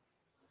for you?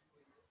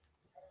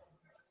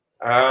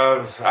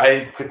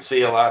 I could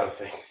say a lot of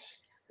things,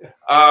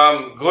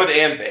 good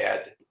and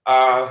bad.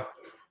 All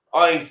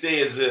I can say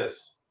is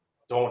this: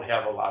 don't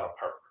have a lot of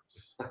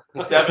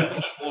partners.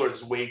 7 people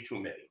is way too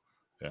many.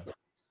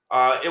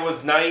 Yeah. It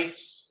was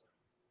nice.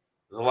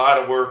 It was a lot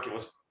of work.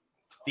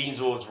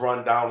 Thiensville was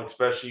run down,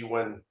 especially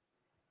when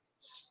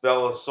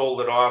Bella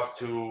sold it off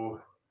to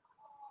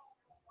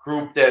a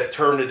group that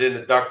turned it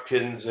into duck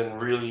pins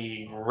and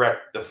really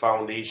wrecked the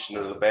foundation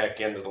of the back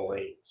end of the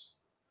lanes.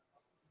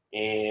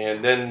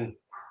 And then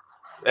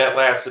that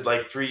lasted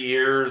like 3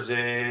 years,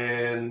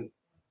 and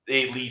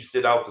they leased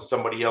it out to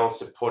somebody else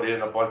that put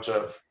in a bunch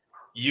of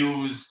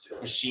used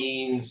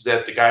machines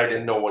that the guy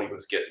didn't know what he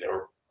was getting. They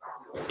were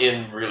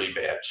in really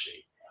bad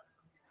shape.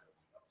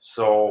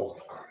 So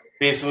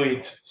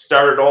basically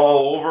started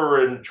all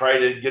over and try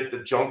to get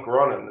the junk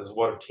running is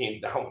what it came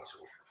down to.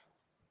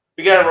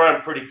 We got it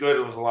running pretty good.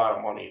 It was a lot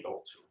of money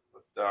though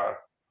too. But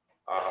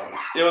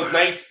it was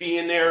nice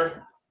being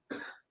there.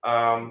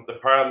 The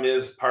problem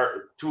is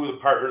 2 of the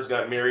partners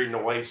got married and the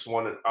wives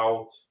wanted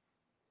out.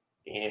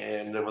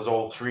 And it was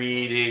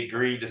 03. They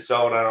agreed to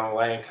sell it on a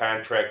land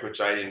contract,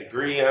 which I didn't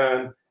agree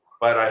on,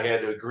 but I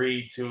had to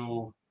agree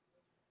to.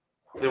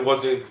 We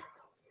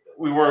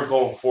weren't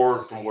going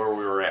forward from where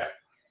we were at.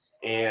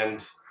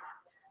 And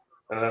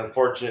And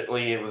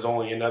unfortunately, it was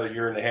only another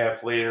year and a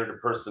half later, the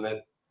person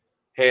that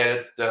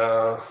had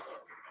it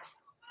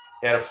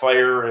had a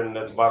fire, and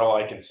that's about all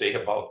I can say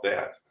about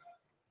that.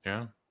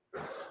 Yeah.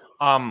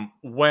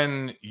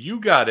 When you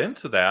got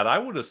into that, I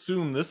would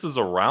assume this is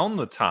around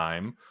the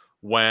time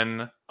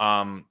when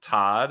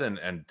Todd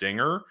and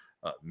Dinger,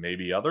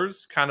 maybe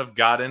others, kind of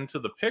got into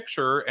the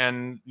picture,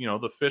 and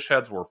the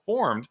Fishheads were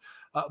formed.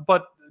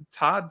 But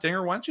Todd,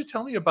 Dinger, why don't you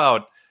tell me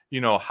about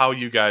how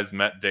you guys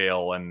met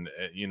Dale and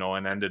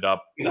and ended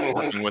up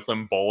working with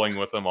him, bowling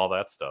with him, all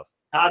that stuff.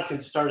 Todd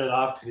can start it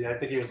off because I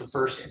think he was the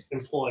first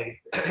employee.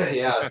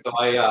 Yeah, so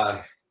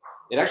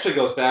it actually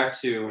goes back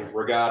to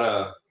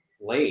Regatta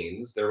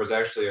Lanes. There was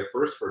actually a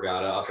first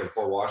regatta up in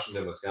Fort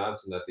Washington,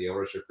 Wisconsin, that the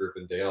ownership group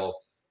in Dale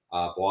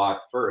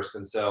bought first.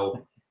 And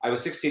so I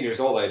was 16 years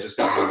old. I had just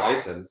gotten my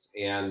license,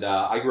 and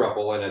I grew up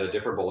bowling at a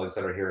different bowling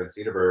center here in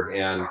Cedarburg.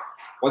 And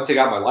once I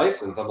got my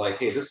license, I'm like,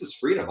 hey, this is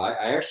freedom. I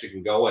actually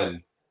can go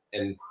and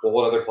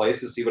bowl at other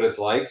places, see what it's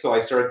like. So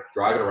I started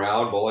driving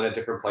around, bowling at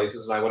different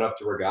places, and I went up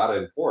to Regatta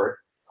in Fort.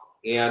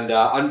 And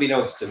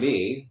unbeknownst to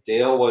me,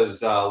 Dale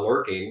was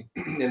lurking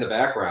in the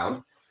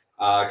background,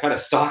 kind of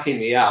stalking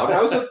me out.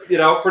 I was a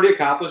pretty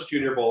accomplished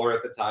junior bowler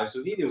at the time,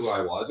 so he knew who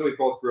I was, and we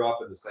both grew up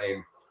in the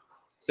same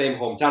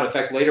hometown. In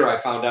fact, later I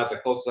found out the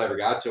closest I ever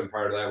got to him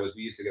prior to that was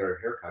we used to get our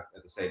haircut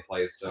at the same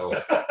place, so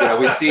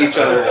we'd see each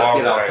other.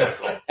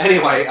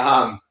 Anyway,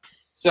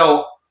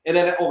 so and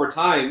then over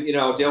time,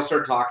 Dale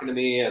started talking to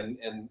me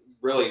and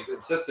really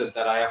insistent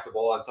that I have to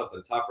bowl on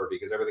something tougher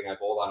because everything I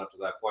bowled on up to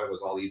that point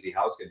was all easy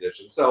house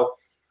conditions. So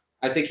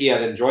I think he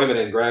had enjoyment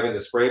in grabbing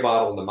the spray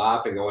bottle and the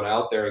mop and going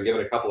out there and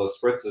giving a couple of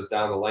spritzes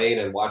down the lane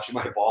and watching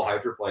my ball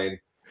hydroplane,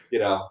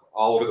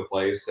 all over the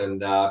place. And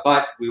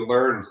but we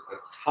learned a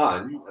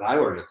ton, and I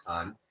learned a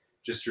ton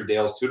just through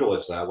Dale's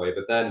tutelage that way.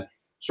 But then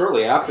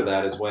shortly after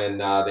that is when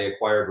they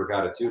acquired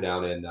Regatta 2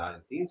 down in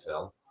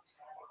Thiensville.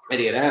 And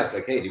he had asked,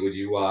 like, hey, would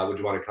you want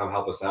to come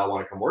help us out?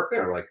 Want to come work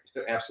there? I'm like,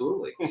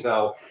 absolutely.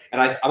 So,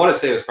 and I want to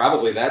say it was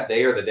probably that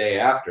day or the day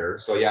after.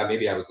 So yeah,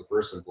 maybe I was the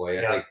first employee.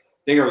 I think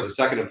Dinger was the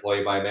second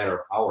employee by a matter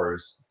of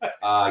hours.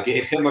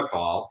 Gave him a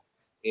call,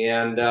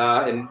 and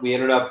we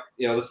ended up,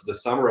 this is the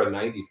summer of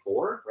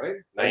 '94, right?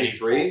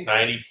 93,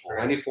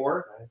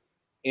 94.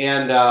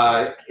 And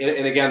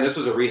again, this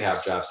was a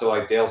rehab job. So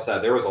like Dale said,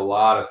 there was a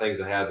lot of things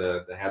that had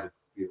to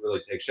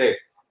really take shape.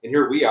 And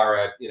here we are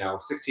at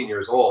 16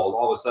 years old,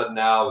 all of a sudden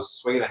now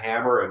swinging a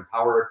hammer and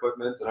power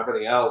equipment and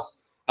everything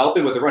else,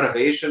 helping with the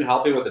renovation,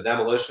 helping with the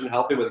demolition,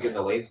 helping with getting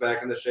the lanes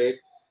back into shape.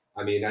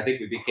 I mean, I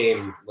think we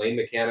became lane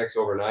mechanics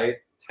overnight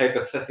type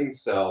of thing.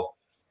 So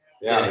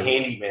yeah, and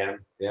handyman.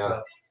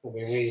 Yeah. I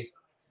mean,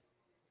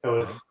 it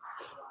was a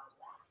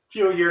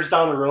few years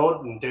down the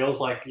road, and Dale's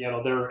like,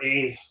 there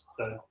A's,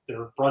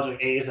 their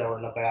project A's that were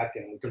in the back,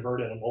 and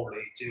converted them over to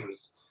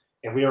A2s.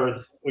 And we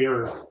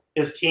were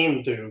his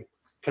team to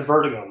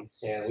converting them,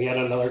 and we had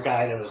another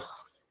guy that was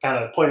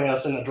kind of pointing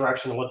us in the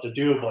direction of what to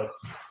do, but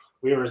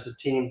we were as a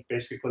team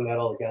basically putting that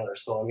all together.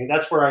 So I mean,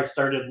 that's where I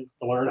started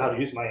to learn how to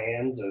use my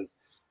hands, and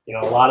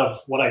a lot of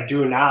what I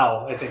do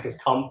now I think has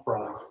come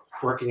from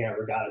working at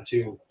Regatta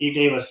 2. He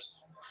gave us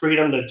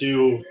freedom to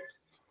do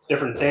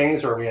different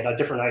things, or we had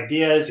different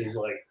ideas. He's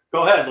like,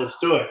 go ahead, let's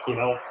do it,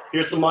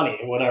 here's the money,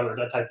 whatever,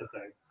 that type of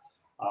thing.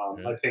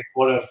 I think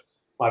one of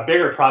my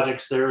bigger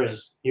projects there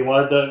is he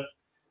wanted the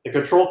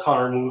control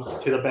counter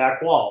moved to the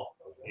back wall,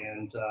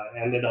 and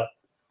ended up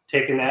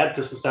taking that,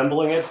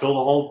 disassembling it, build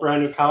a whole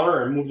brand new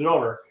counter, and moved it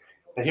over.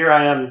 And here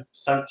I am,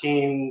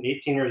 17,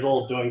 18 years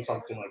old, doing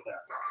something like that.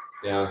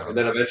 Yeah, and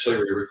then eventually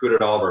we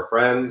recruited all of our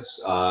friends.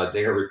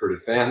 Dinger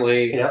recruited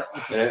family. Yeah.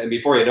 And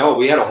before you know it,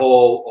 we had a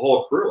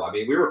whole crew. I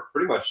mean, we were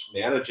pretty much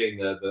managing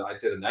the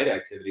I'd say the night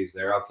activities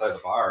there outside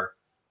the bar,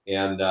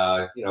 and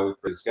we created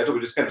the schedule.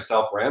 We just kind of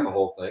self-ran the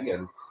whole thing,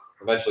 and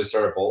eventually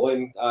started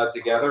bowling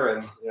together,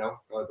 and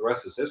the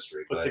rest is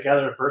history. Put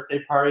together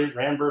birthday parties,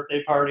 ran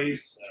birthday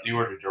parties. You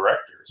were the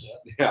directors.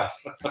 Yeah.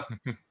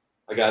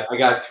 I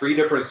got 3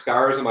 different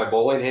scars on my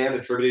bowling hand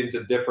attributed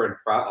to different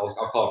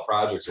I'll call it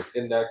projects or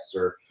index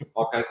or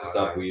all kinds of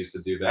stuff we used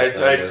to do back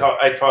then. I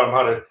taught them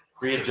how to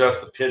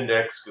readjust the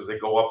Pindex because they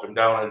go up and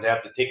down and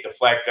have to take the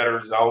flat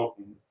gutters out.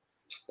 And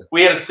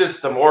we had a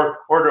system or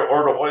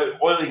the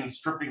oiling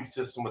stripping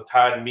system with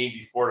Todd and me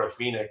before the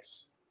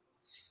Phoenix.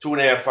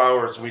 2.5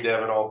 hours and we'd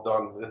have it all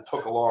done. It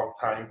took a long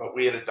time, but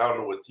we had it down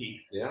to a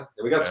T. Yeah,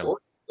 and we got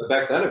scores. But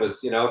back then it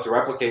was, to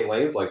replicate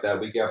lanes like that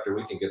week after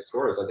week and get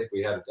scores, I think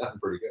we had it done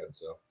pretty good.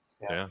 So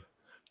yeah.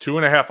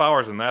 2.5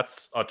 hours, and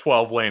that's a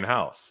 12-lane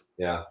house.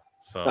 Yeah.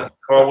 So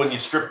well, when you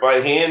strip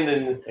by hand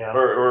and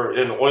or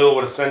in oil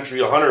with a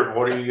Century 100,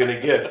 what are you gonna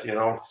get?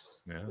 Yeah.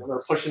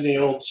 We're pushing the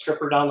old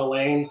stripper down the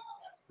lane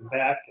and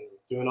back, and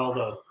doing all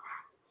the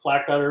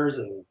flat gutters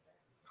and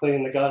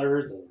cleaning the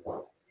gutters and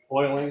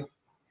oiling.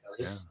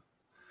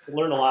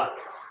 Learned a lot.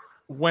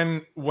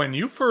 When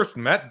you first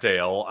met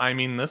Dale, I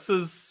mean, this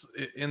is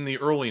in the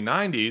early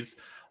 90s.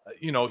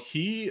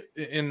 He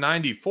in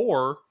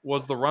 94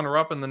 was the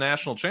runner-up in the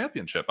national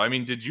championship. I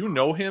mean, did you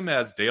know him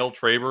as Dale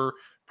Traber,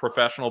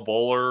 professional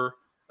bowler,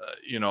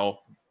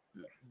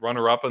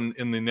 runner-up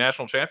in the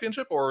national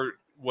championship, or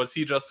was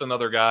he just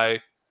another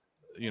guy,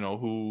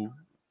 who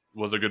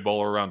was a good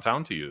bowler around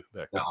town to you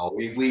back then? No,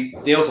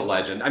 Dale's a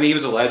legend. I mean, he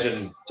was a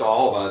legend to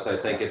all of us. I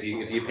think if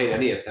you paid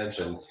any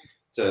attention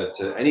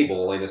to any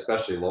bowling,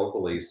 especially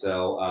locally.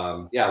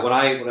 So yeah, when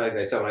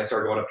I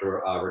started going up to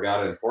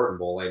Regatta and Portland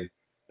bowling,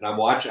 and I'm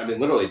watching. I mean,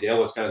 literally, Dale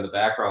was kind of in the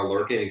background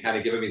lurking and kind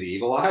of giving me the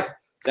evil eye.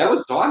 That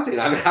was daunting.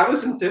 I mean, I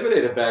was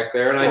intimidated back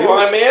there, and I knew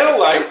I'm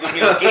analyzing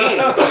his game.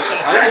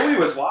 I knew he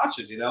was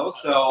watching,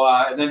 So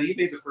and then he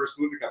made the first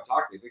move to come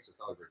talk to me. He makes it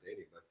sound like we're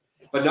dating,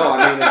 but no,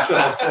 I mean,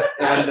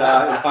 and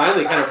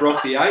finally kind of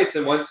broke the ice.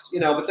 And once,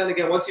 but then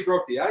again, once he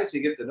broke the ice,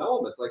 you get to know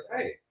him. It's like,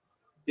 hey,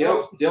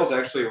 Dale's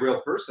actually a real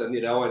person,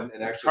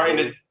 and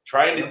actually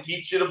trying to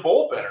teach you to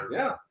bowl better.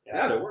 Yeah,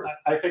 it worked.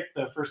 I think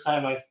the first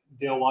time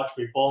Dale watched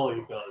me bowl,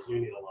 he goes, "You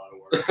need a lot of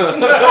work."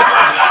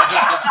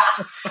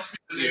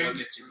 You don't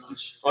get too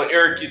much. Well,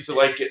 Eric used to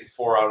like getting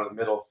 4 out of the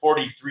middle.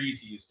 43s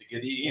he used to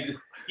get. He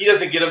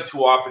doesn't get them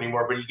too often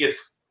anymore, but he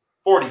gets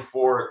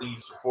 44 at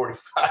least, or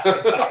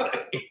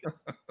 45.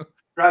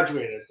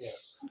 Graduated,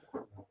 yes.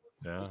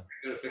 Yeah.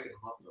 Good at picking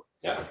him up, though.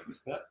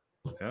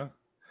 Yeah.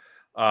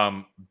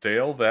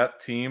 Dale,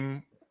 that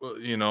team,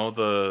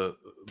 the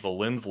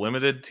Linz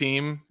Limited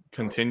team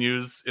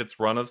continues its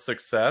run of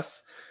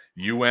success.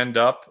 You end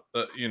up,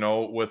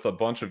 with a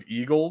bunch of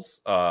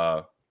Eagles,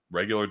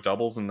 regular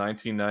doubles in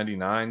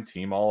 1999,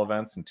 team all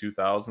events in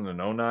 2000 and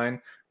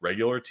 09,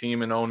 regular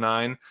team in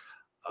 09.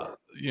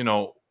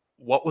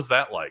 What was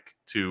that like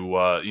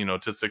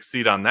to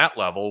succeed on that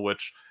level,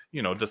 which,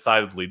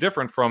 decidedly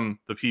different from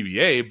the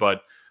PBA,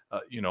 but,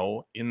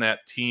 in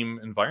that team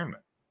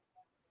environment?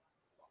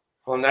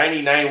 Well,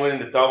 99 winning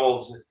the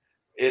doubles,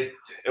 it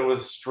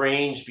was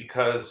strange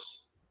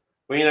because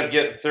we ended up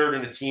getting third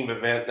in the team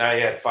event, and I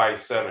had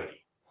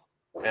 570.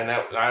 And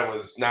I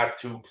was not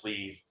too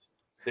pleased.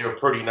 They were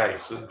pretty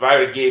nice. So if I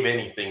would have gave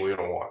anything, we would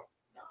have won.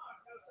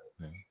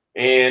 Yeah.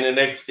 And the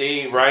next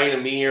day, Ryan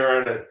and me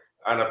are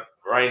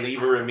Ryan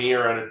Lever and me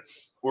are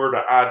we're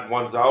the odd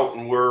ones out,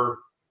 and we're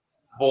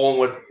bowling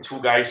with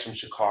 2 guys from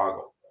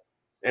Chicago.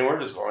 And we're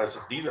just going, I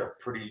said, these are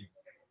pretty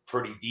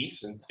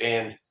decent.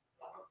 And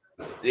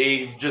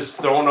they just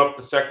thrown up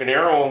the second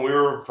arrow, and we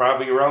were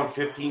probably around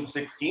 15,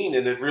 16,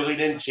 and it really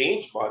didn't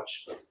change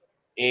much.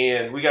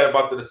 And we got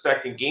about to the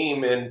second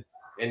game, and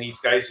these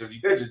guys said,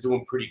 you guys are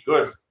doing pretty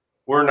good.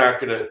 We're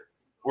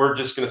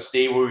just gonna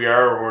stay where we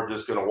are, or we're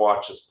just gonna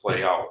watch us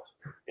play out.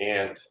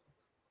 And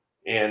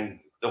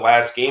the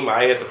last game,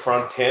 I had the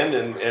front 10,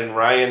 and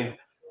Ryan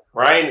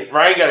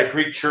got a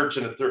Greek church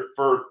in the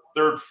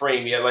third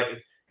frame. He had like a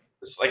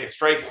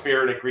strike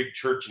spare in a Greek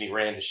church, and he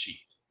ran the sheet.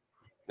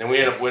 And we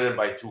ended up winning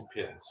by 2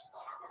 pins.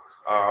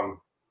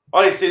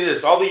 I'd say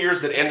this: all the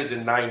years that ended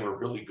in 9 were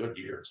really good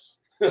years.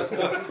 If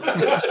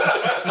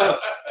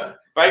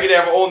I could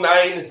have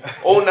 09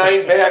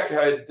 back,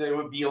 it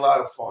would be a lot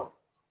of fun.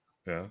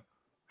 Yeah.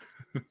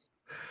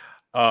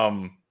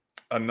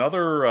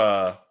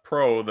 Another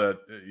pro that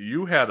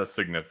you had a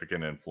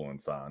significant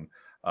influence on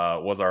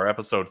was our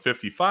episode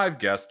 55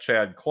 guest,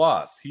 Chad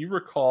Kloss. He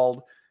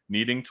recalled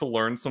needing to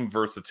learn some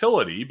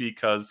versatility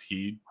because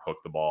he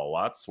hooked the ball a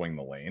lot, swing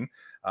the lane.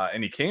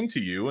 And he came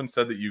to you and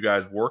said that you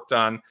guys worked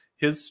on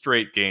his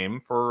straight game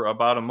for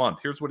about a month.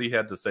 Here's what he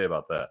had to say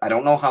about that. I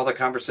don't know how the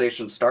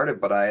conversation started,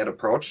 but I had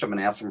approached him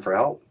and asked him for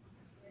help.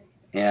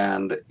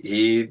 And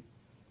he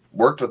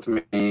worked with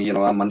me,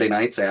 on Monday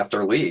nights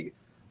after league,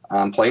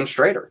 playing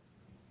straighter,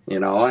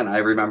 and I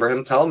remember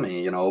him telling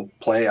me,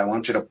 I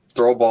want you to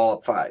throw a ball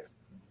up 5.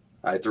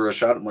 I threw a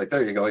shot. I'm like,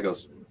 there you go. He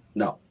goes,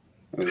 no.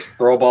 He goes,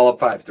 throw a ball up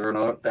 5.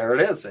 There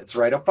it is. It's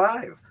right up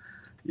 5.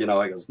 He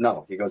goes,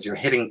 no. He goes, you're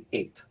hitting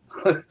 8.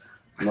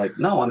 I'm like,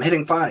 no, I'm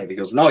hitting 5. He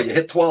goes, no, you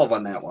hit 12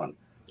 on that one.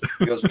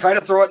 He goes, try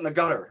to throw it in the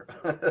gutter.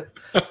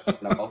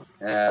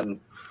 And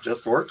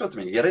just worked with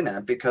me getting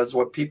that, because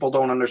what people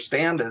don't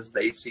understand is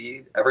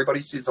everybody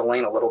sees the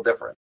lane a little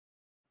different.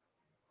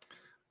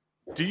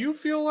 Do you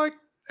feel like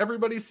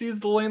everybody sees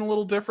the lane a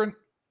little different?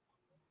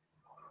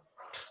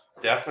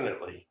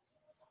 Definitely.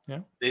 Yeah.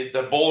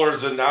 The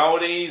bowlers of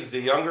nowadays, the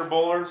younger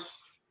bowlers,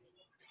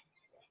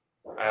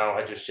 I don't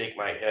know, I just shake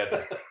my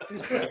head.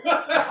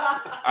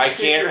 I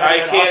can't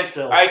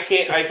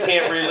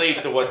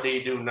relate to what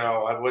they do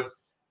now. What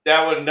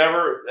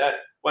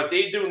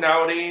they do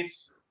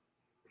nowadays,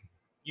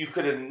 you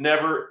could have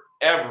never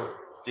ever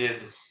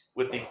did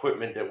with the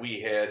equipment that we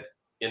had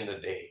in the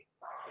day.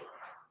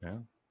 Yeah.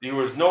 There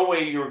was no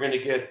way you were going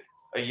to get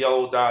a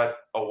yellow dot,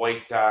 a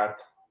white dot,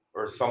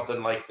 or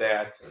something like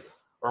that.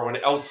 Or when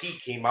LT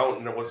came out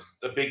and there was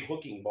a big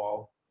hooking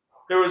ball,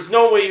 there was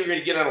no way you were going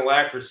to get on a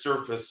lacquer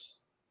surface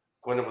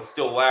when it was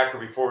still lacquer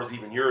before it was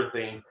even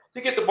urethane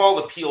to get the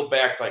ball to peel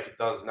back like it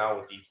does now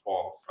with these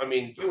balls. I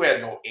mean, you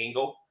had no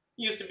angle.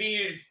 It used to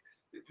be,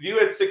 if you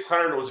had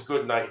 600, it was a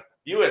good night.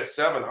 If you had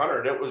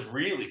 700, it was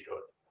really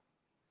good.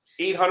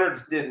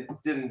 800s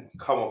didn't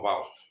come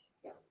about,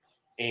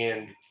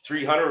 and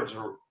 300s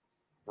are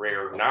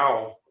rare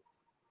now.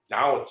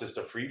 Now it's just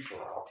a free for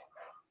all.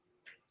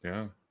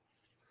 Yeah.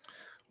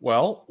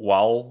 Well,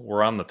 while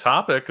we're on the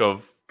topic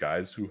of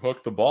guys who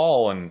hook the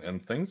ball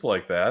and things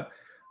like that.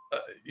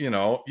 You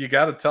know, you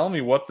got to tell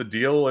me what the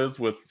deal is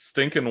with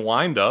stinking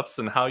windups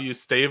and how you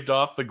staved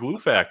off the glue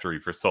factory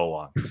for so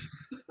long.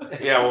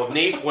 Yeah, well,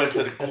 Nate went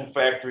to the glue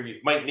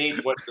factory.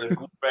 Nate went to the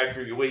glue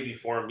factory way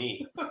before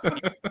me.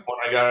 When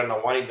I got on the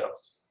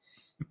windups,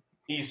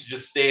 he used to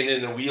just stand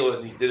in the wheel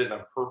and he did it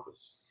on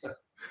purpose.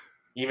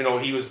 Even though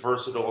he was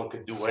versatile and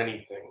could do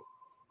anything.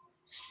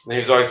 And he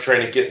was always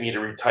trying to get me to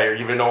retire,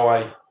 even though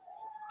I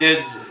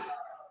did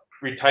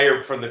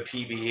retire from the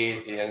PBA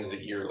at the end of the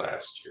year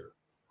last year.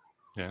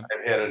 Yeah,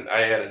 I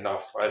had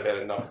enough. I've had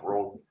enough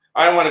road.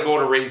 I want to go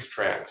to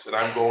racetracks, and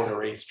I'm going to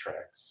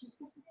racetracks.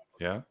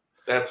 Yeah,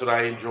 that's what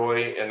I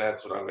enjoy, and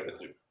that's what I'm going to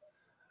do.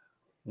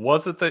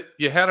 Was it that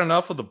you had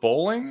enough of the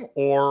bowling,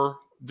 or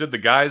did the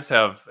guys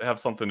have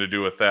something to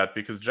do with that?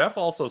 Because Jeff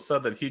also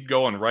said that he'd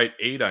go and write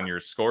 8 on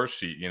your score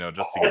sheet, you know,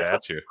 just to get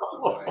at you.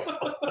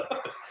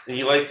 And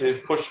you like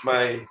to push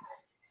my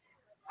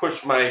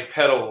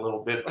pedal a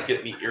little bit to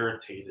get me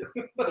irritated.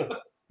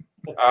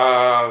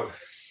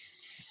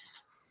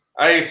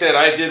 Like I said,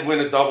 I did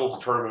win a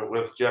doubles tournament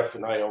with Jeff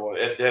in Iowa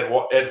at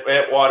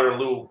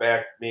Waterloo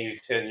back maybe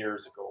 10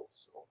 years ago.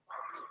 So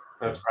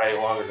that's probably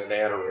longer than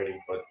that already.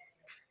 But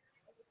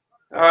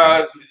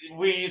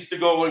we used to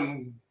go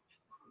and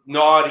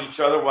gnaw at each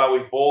other while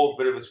we bowled,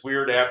 but it was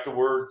weird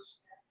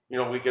afterwards. You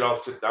know, we could all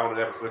sit down and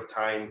have a good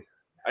time.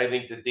 I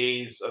think the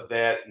days of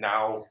that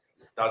now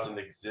doesn't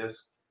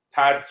exist.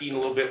 Todd seen a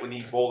little bit when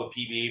he bowled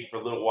the PBA for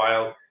a little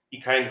while.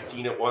 He kind of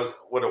seen what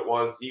it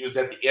was. He was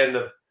at the end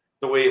of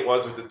the way it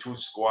was with the 2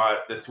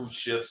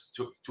 shifts,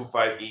 2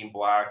 5-game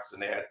blocks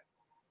and that.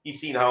 He's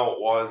seen how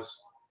it was.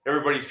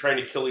 Everybody's trying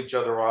to kill each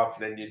other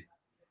off, and then you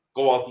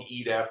go out to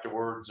eat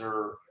afterwards,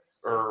 or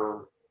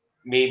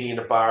maybe in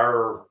a bar,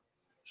 or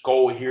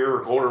go here,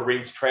 or go to a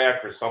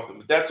racetrack or something.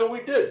 But that's what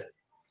we did.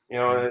 You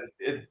know,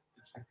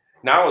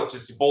 now it's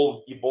just you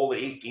bowl the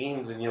 8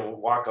 games and you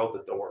walk out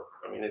the door.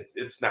 I mean,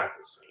 it's not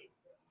the same.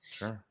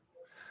 Sure.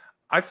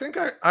 I think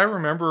I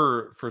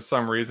remember for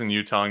some reason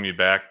you telling me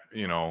back,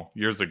 you know,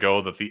 years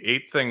ago that the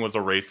 8 thing was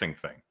a racing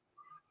thing.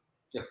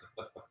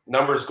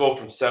 Numbers go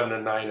from 7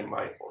 to 9 in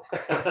my book.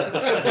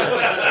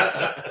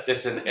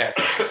 It's an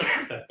X.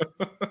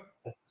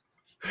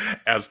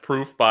 As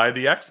proof by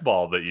the X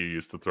ball that you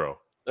used to throw.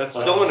 That's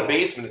still in the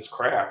basement. It's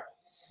cracked.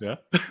 Yeah.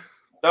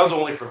 That was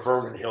only for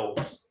Vernon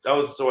Hills. That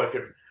was so I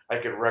could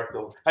wreck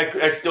the.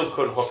 I still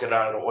couldn't hook it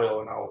out of the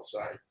oil and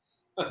outside.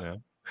 Yeah.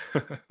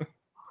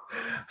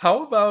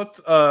 How about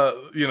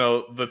you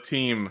know, the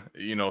team,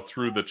 you know,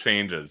 through the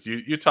changes?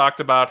 You talked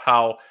about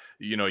how,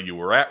 you know, you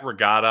were at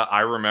Regatta.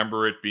 I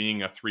remember it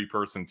being a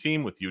 3-person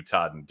team with you,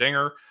 Todd, and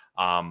Dinger.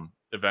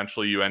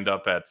 Eventually you end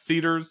up at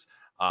Cedars,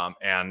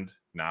 and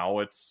now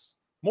it's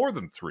more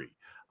than 3.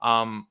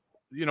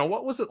 You know,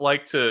 what was it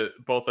like to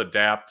both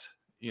adapt,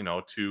 you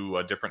know, to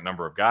a different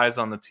number of guys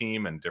on the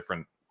team and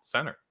different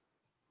center?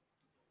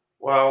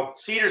 Well,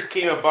 Cedars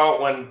came about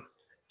when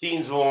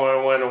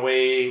Thiensville went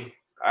away.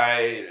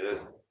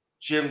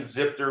 Jim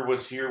Zipter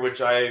was here,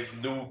 which I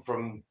knew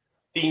from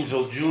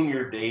Thiensville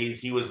junior days.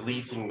 He was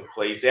leasing the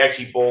place. He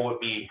actually bowled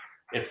with me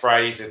in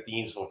Fridays at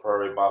Thiensville for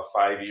probably about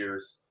 5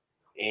 years.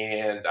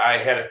 And I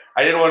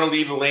didn't want to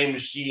leave the lane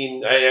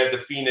machine. I had the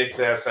Phoenix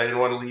S. I didn't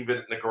want to leave it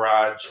in the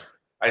garage.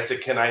 I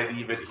said, "Can I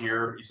leave it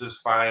here?" He says,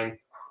 "Fine."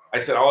 I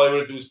said, "All I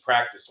want to do is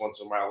practice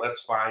once in a while."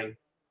 "That's fine."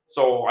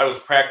 So I was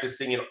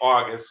practicing in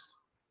August,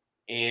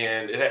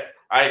 and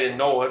I didn't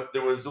know it.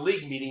 There was a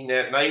league meeting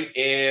that night,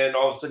 and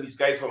all of a sudden these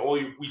guys said, "Oh,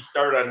 we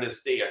start on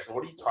this day." I said,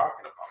 "What are you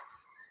talking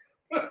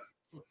about?"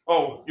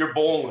 "Oh, you're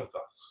bowling with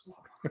us."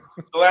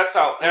 So that's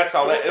how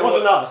It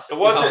wasn't us.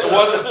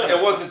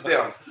 It wasn't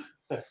them.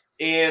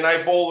 And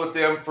I bowled with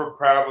them for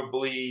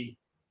probably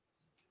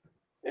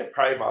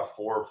about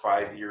 4 or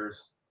 5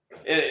 years.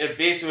 And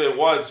basically it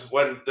was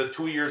when the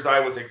 2 years I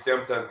was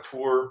exempt on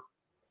tour,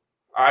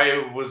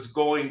 I was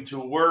going to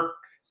work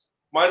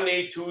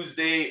Monday,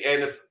 Tuesday,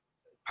 and if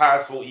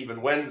possible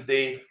even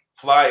Wednesday,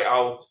 fly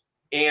out.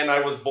 And I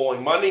was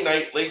bowling Monday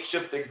night, late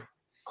shift at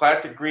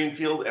Classic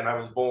Greenfield, and I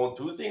was bowling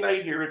Tuesday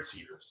night here at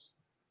Cedars.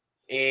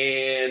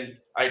 And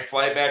I'd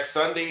fly back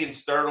Sunday and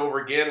start over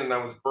again, and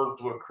I was burnt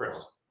to a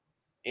crisp.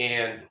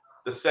 And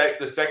the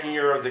second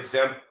year I was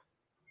exempt,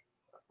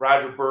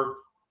 Roger Burke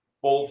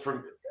bowled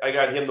from. I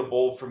got him to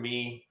bowl for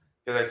me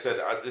because I said,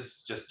 "This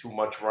is just too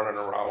much running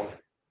around."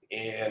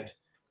 And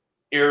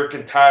Eric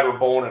and Todd were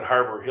bowling at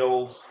Harbor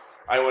Hills.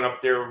 I went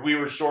up there. We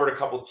were short a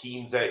couple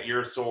teams that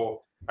year,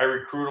 so I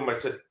recruited them. I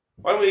said,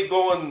 "Why don't we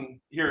go in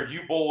here?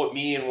 You bowl with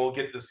me, and we'll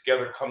get this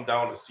together. Come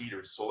down to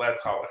Cedars." So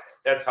that's how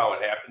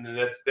it happened, and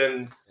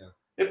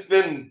it's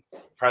been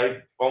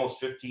probably almost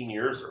 15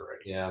 years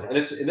already. Yeah,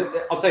 and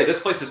I'll tell you, this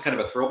place is kind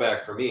of a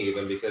throwback for me,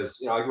 even because,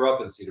 you know, I grew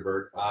up in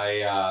Cedarburg.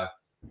 I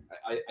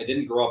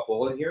didn't grow up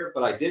bowling here,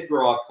 but I did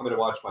grow up coming to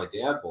watch my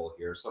dad bowl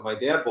here. So my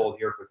dad bowled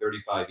here for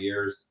 35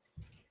 years.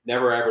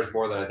 Never averaged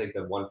more than, I think,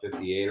 than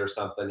 158 or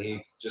something.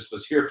 He just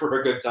was here for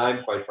a good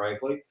time, quite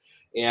frankly.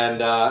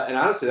 And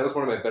honestly, that was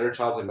one of my better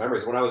childhood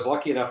memories when I was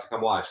lucky enough to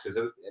come watch, because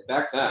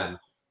back then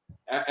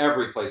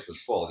every place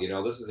was full. You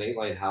know, this is an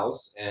 8-lane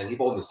house, and he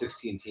bowled in the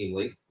 16-team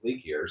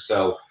league year.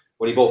 So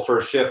when he bowled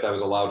first shift, I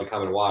was allowed to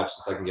come and watch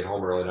since I can get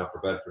home early enough for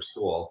bed for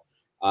school.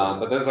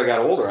 But then as I got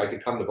older, I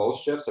could come to both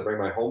shifts. I bring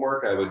my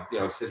homework. I would,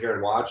 sit here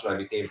and watch, and I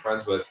became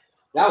friends with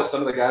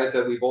some of the guys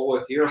that we bowl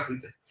with here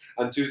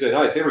on Tuesday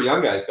nights. They were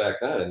young guys back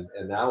then,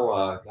 and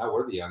now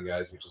we're the young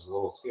guys, which is a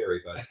little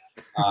scary. But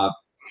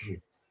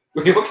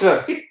what are you looking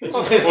at me?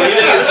 Well,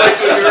 it's like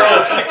when you were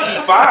all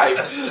 65.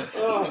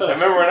 I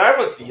remember when I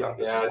was the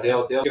youngest. Yeah,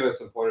 Dale gave us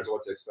some pointers of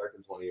what to expect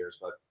in 20 years,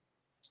 but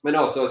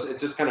no. So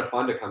it's just kind of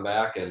fun to come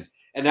back and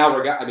now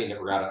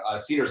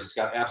Cedars has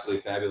got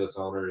absolutely fabulous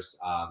owners.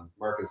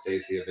 Mark and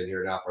Stacy have been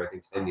here now for I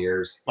think 10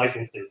 years. Mike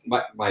and Stacy.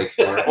 Mark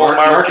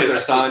Mark is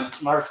their son.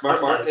 Mark.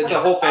 It's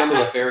a whole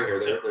family affair here.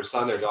 Their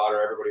son, their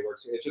daughter, everybody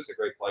works here. It's just a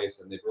great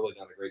place, and they've really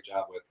done a great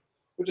job with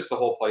just the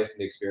whole place and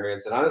the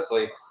experience. And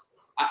honestly,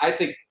 I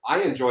think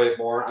I enjoy it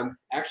more. I'm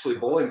actually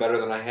bowling better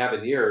than I have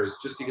in years,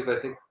 just because I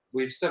think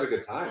we just have a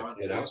good time.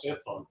 It's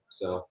fun.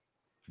 So,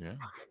 yeah.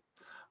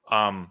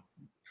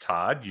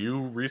 Todd,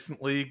 you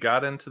recently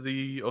got into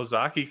the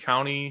Ozaukee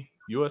County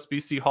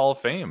USBC Hall of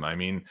Fame. I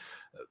mean,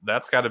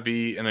 that's got to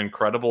be an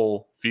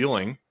incredible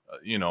feeling,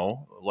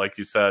 like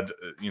you said,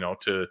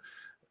 to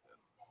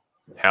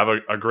have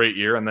a great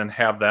year and then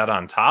have that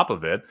on top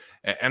of it.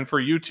 And for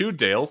you too,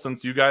 Dale,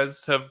 since you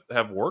guys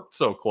have worked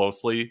so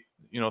closely,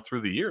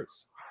 through the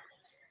years.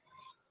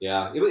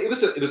 Yeah, it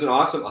was an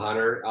awesome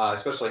honor,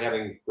 especially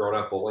having grown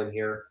up bowling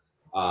here.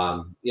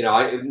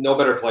 No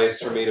better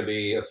place for me to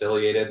be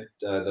affiliated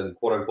than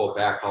quote unquote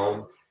back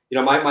home.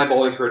 My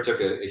bowling career took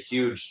a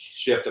huge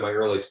shift in my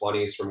early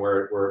 20s from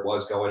where it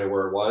was going and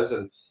where it was.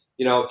 And,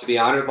 to be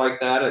honored like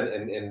that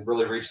and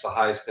really reach the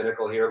highest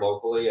pinnacle here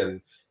locally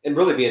and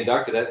really be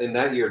inducted in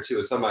that year too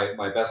with some of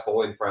my best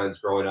bowling friends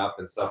growing up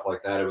and stuff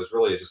like that. It was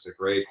really just a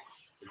great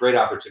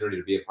opportunity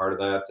to be a part of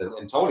that.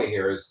 And Tony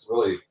here is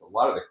really a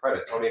lot of the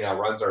credit. Tony now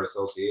runs our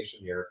association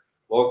here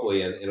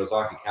locally in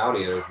Ozaukee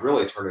County, and it was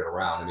really turned it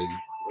around. I mean,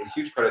 a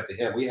huge credit to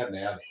him. We hadn't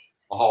had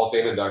a Hall of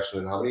Fame induction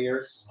in how many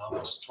years?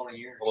 Almost 20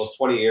 years. Almost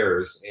 20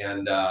 years.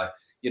 And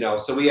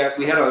so we had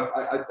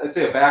I'd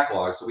say a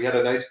backlog. So we had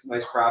a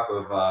nice crop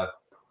of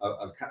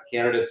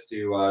candidates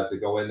to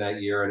go in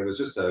that year, and it was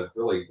just a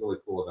really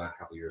cool event a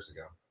couple of years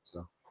ago.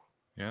 So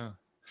yeah.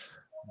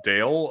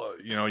 Dale,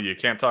 you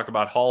can't talk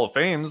about Hall of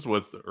Fames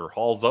or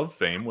Halls of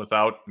Fame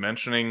without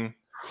mentioning,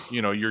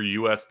 your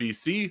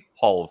USBC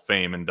Hall of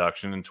Fame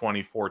induction in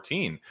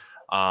 2014.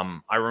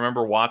 I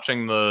remember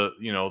watching the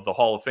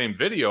Hall of Fame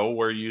video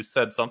where you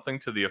said something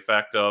to the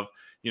effect of,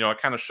 it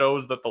kind of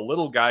shows that the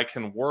little guy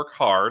can work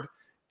hard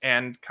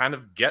and kind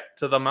of get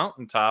to the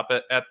mountaintop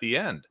at the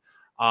end.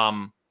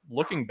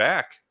 Looking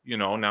back,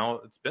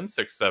 now it's been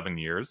 6-7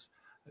 years.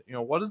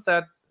 What does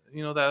that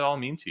all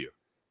mean to you?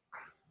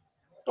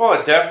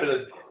 Well,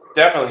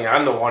 definitely,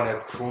 I'm the one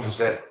that proves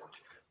that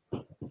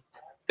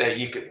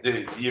you could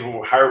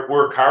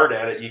work hard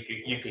at it.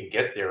 You can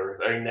get there.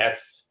 I mean,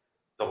 that's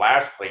the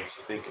last place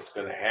you think it's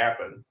going to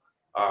happen.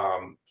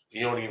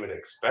 You don't even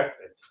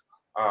expect it.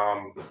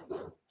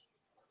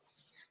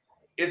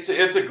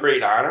 It's a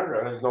great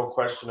honor. There's no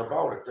question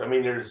about it. I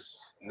mean, there's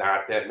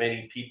not that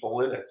many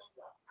people in it.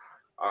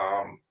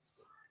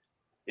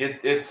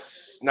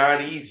 It's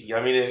not easy.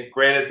 I mean,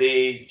 granted,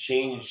 they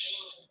changed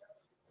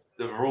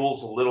the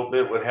rules a little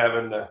bit with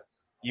having the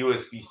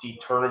USBC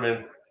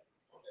tournament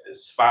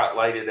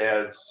spotlighted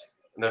as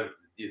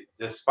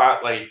the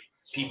spotlight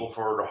people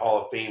for the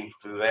Hall of Fame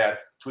for that.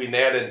 Between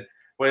that and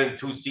when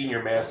 2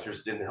 Senior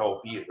Masters didn't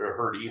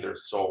hurt either.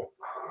 So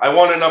I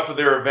won enough of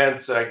their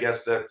events. I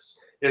guess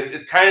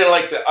it's kind of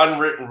like the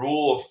unwritten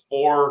rule of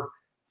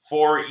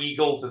four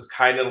Eagles is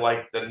kind of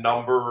like the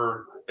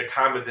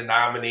common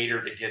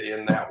denominator to get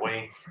in that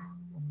way.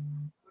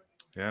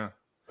 Yeah.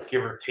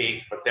 Give or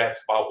take, but that's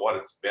about what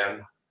it's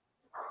been.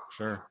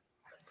 Sure.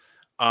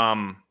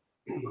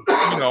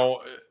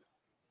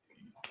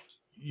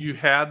 You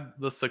had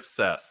the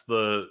success,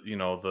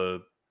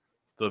 the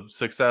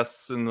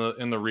success in the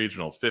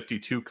regionals,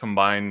 52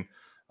 combined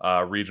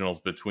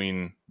regionals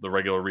between the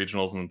regular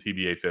regionals and the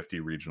PBA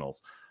 50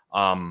 regionals.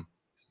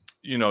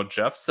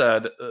 Jeff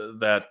said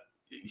that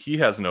he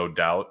has no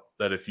doubt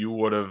that if you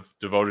would have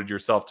devoted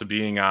yourself to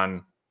being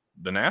on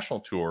the national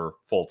tour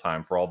full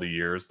time for all the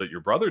years that your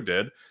brother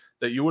did,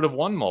 that you would have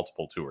won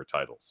multiple tour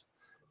titles.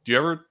 Do you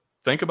ever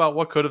think about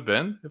what could have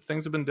been if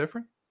things had been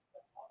different?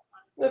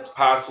 It's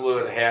possible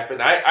it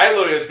happened. I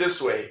look at it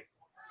this way.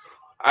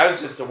 I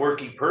was just a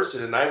working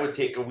person, and I would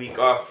take a week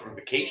off from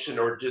vacation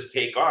or just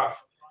take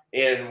off.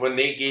 And when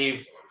they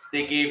gave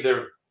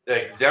the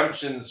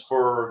exemptions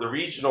for the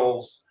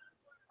regionals,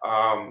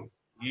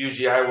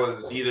 usually I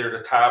was either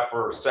the top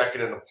or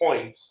second in the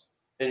points,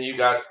 and you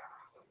got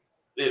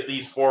at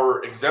least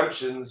 4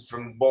 exemptions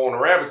from bowling a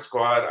rabbit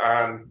squad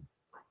on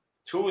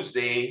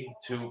Tuesday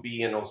to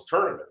be in those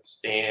tournaments.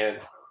 And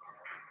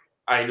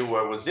I knew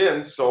I was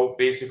in, so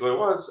basically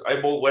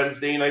I bowled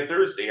Wednesday night,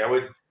 Thursday. I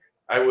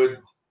would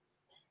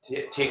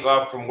take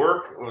off from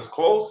work. It was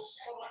close,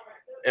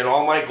 and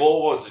all my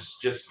goal was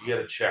just get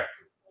a check,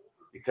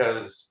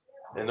 because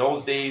In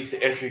those days,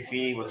 the entry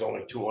fee was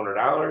only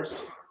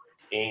 $200,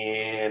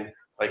 and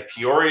like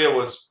Peoria,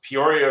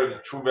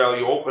 the True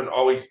Value Open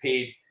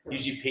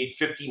usually paid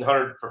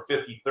 $1,500 for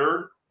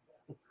 53rd,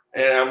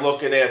 and I'm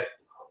looking at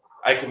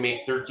I can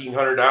make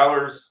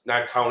 $1,300,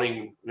 not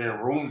counting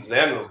rooms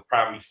then,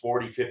 probably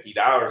 $40,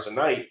 $50 a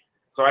night.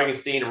 So I can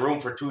stay in a room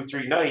for 2 or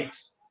 3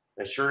 nights.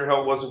 I sure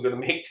hell wasn't going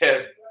to make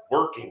that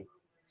working,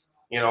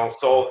 you know.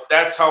 So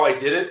that's how I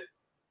did it.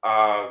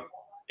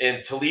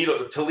 And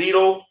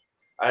Toledo,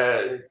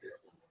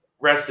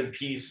 rest in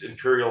peace,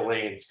 Imperial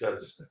Lanes,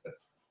 because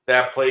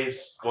that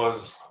place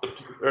was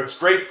a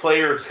straight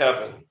player's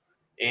heaven,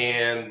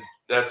 and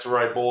that's where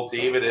I bowled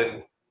David.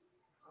 And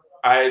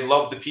I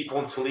love the people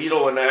in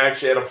Toledo, and I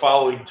actually had a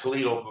following in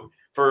Toledo.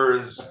 For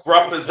as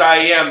gruff as I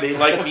am, they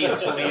like me in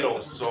Toledo.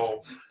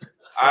 So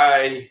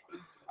I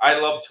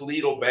love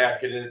Toledo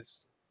back, and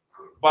it's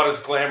about as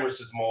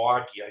glamorous as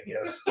Milwaukee, I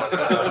guess.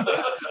 But,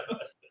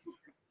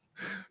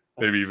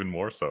 maybe even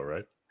more so,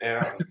 right?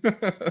 Yeah.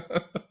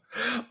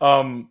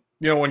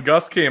 You know, when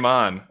Gus came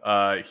on,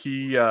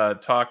 he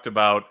talked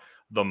about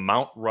the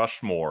Mount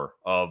Rushmore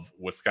of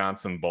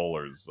Wisconsin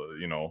bowlers.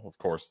 You know, of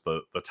course,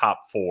 the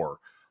top 4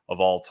 of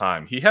all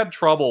time. He had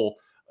trouble,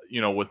 you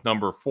know, with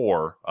number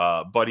 4,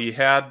 but he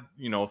had,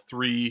 you know,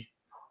 3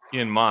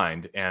 in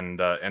mind. And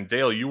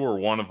Dale, you were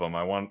one of them.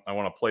 I want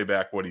to play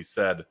back what he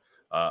said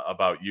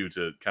about you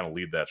to kind of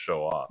lead that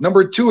show off.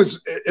 Number 2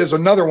 is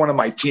another one of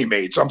my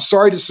teammates. I'm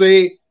sorry to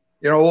say,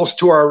 you know, those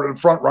 2 are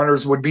front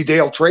runners would be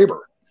Dale Traber.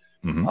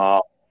 Mm-hmm.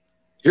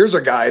 Here's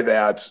a guy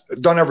that's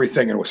done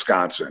everything in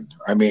Wisconsin.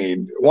 I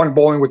mean, won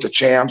bowling with the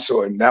champs,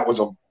 and that was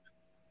a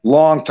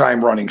long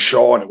time running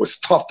show, and it was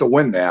tough to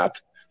win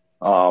that.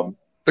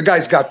 The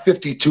guy's got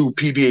 52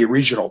 PBA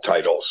regional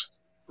titles.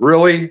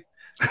 Really?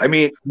 I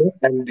mean,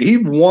 and he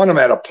won them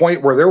at a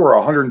point where there were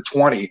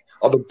 120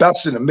 of the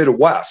best in the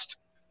Midwest.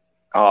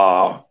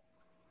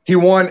 He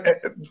won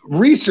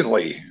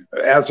recently,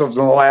 as of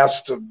the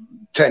last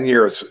 10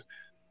 years,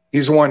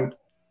 he's won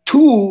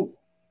 2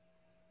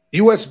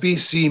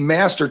 USBC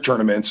Master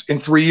tournaments in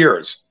 3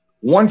 years.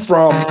 One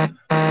from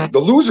the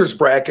loser's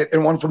bracket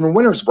and one from the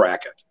winner's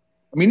bracket.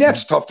 I mean,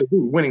 that's tough to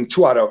do, winning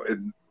 2 out of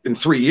in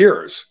 3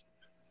 years.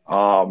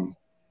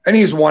 And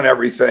he's won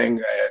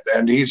everything,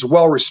 and he's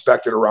well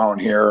respected around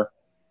here.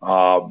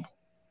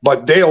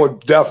 But Dale would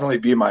definitely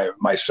be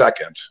my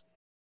second.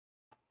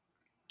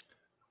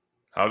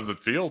 How does it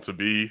feel to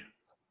be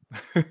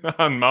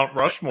on Mount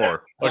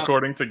Rushmore,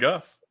 according to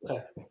Gus?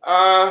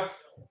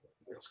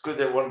 It's good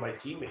that one of my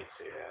teammates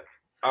say that.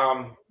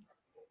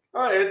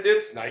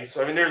 It's nice.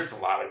 I mean, there's a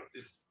lot of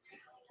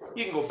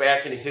you can go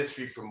back into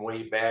history from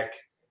way back.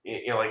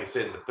 You know, like I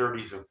said, in the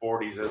 30s and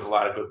 40s, there's a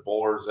lot of good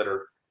bowlers that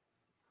are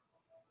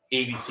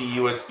ABC,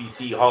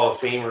 USBC Hall of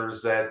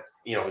Famers that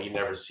you know you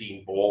never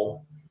seen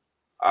bowl.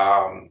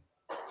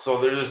 So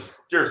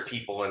there's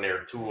people in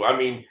there too. I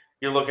mean,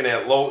 you're looking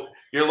at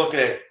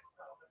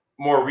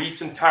more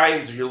recent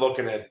times, or you're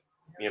looking at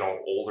you know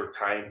older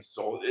times.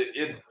 So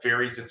it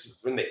varies. It's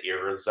when the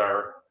eras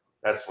are.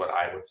 That's what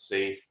I would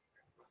say.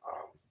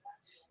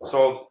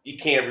 So you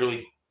can't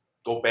really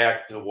go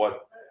back to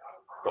what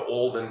the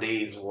olden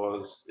days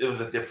was. It was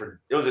a different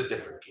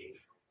game.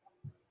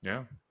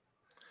 Yeah.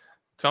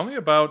 Tell me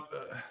about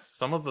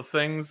some of the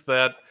things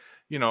that,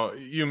 you know,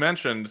 you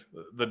mentioned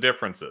the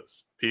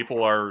differences.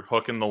 People are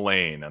hooking the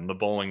lane and the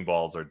bowling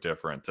balls are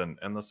different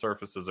and the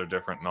surfaces are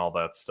different and all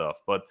that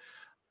stuff. But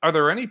are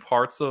there any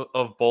parts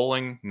of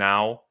bowling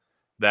now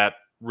that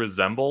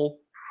resemble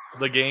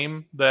the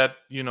game that,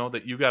 you know,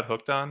 that you got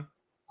hooked on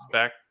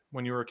back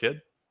when you were a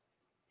kid?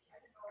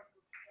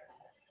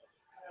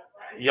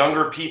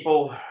 Younger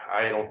people,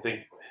 I don't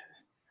take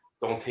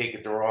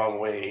it the wrong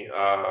way.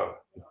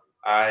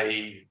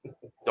 I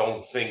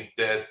don't think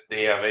that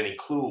they have any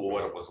clue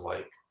what it was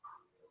like.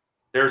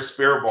 Their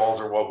spare balls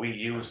are what we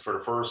used for the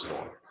first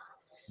one.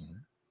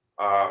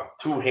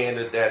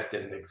 Two-handed, that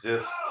didn't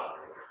exist.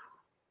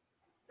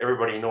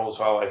 Everybody knows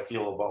how I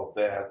feel about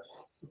that.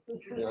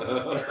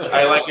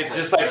 I like it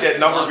just like that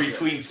number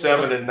between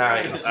 7 and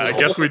 9. So, I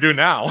guess we do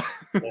now.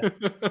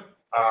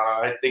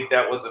 I think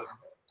that was a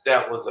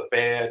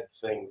bad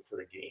thing for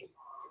the game.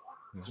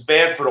 It's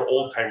bad for the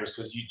old timers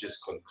because you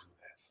just couldn't do that.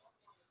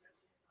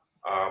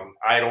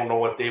 I don't know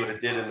what they would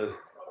have did in the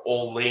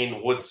old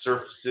lane wood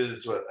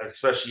surfaces,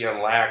 especially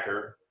on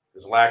lacquer,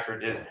 because lacquer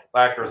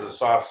is a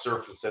soft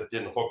surface that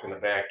didn't hook in the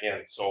back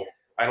end. So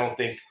I don't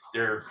think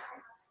their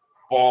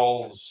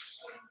balls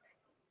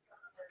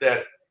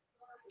that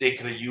they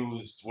could have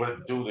used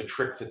would do the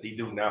tricks that they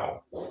do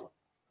now.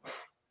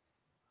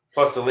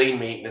 Plus the lane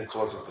maintenance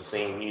wasn't the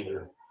same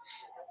either.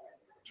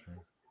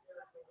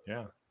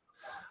 Yeah.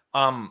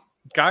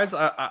 Guys,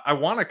 I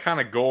want to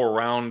kind of go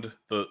around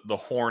the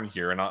horn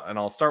here, and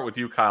I'll start with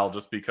you, Kyle,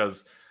 just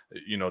because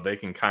you know they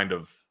can kind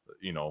of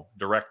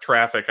direct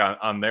traffic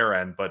on their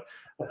end. But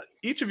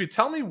each of you,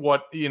 tell me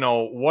what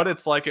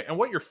it's like and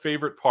what your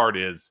favorite part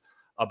is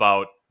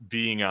about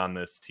being on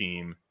this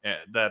team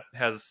that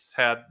has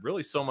had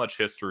really so much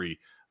history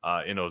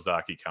in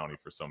Ozaukee County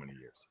for so many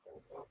years.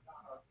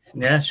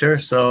 Yeah, sure.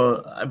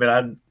 So, I mean,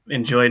 I've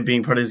enjoyed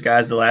being part of these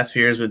guys the last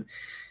few years. With,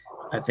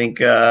 I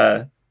think,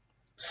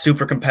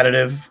 super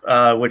competitive,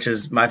 which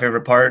is my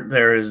favorite part.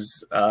 There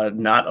is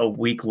not a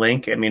weak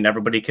link. I mean,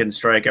 everybody can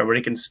strike,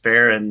 everybody can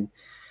spare, and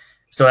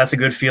so that's a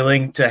good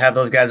feeling to have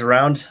those guys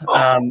around.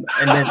 And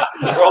then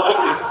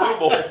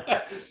sumo.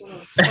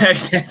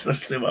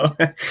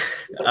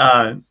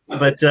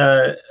 But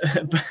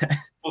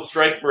we'll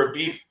strike for a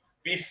beef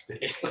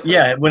stick.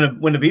 Yeah,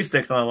 when a beef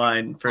stick's on the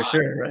line for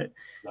sure, right?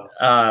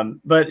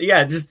 But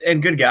yeah, just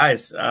and good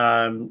guys.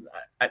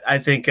 I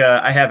think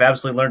I have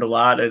absolutely learned a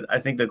lot. I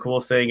think the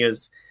cool thing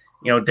is,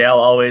 Dale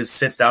always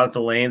sits down at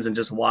the lanes and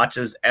just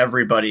watches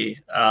everybody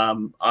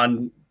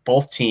on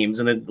both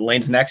teams and the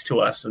lanes next to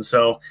us. And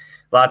so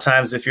a lot of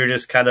times, if you're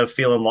just kind of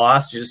feeling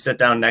lost, you just sit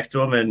down next to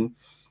him and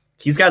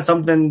he's got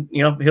something.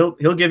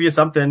 He'll give you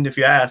something if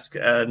you ask.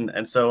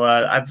 And so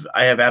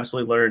I have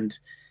absolutely learned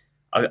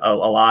a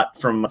lot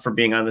from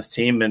being on this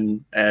team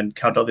and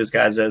count all these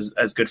guys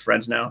as good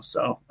friends now.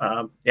 So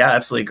yeah,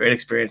 absolutely great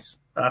experience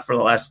for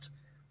the last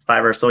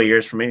 5 or so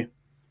years for me.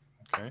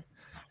 Okay.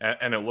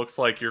 And it looks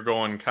like you're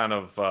going kind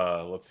of,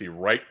 let's see,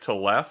 right to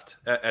left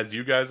as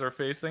you guys are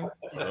facing.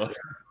 So.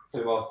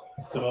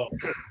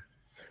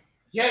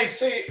 Yeah, I'd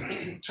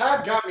say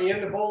Todd got me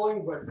into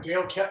bowling, but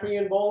Dale kept me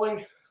in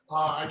bowling.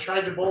 I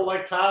tried to bowl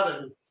like Todd,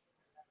 and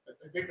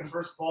I think the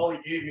first ball he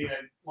gave me, I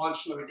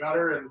launched into the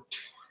gutter and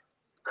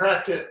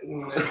cracked it,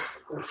 and there's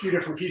a few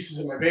different pieces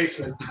in my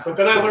basement. But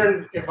then I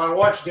learned if I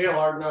watch Dale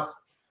hard enough,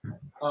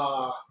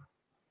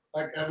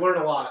 I've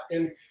learned a lot.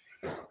 And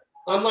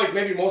unlike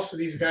maybe most of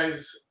these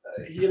guys,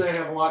 he and I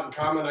have a lot in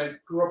common. I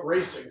grew up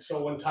racing,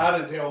 so when Todd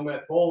and Dale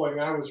met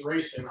bowling, I was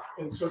racing,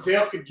 and so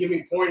Dale could give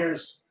me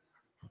pointers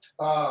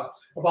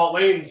about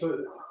lanes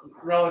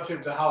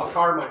relative to how a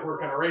car might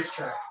work on a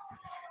racetrack.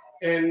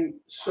 And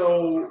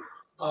so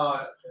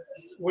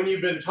when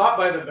you've been taught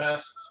by the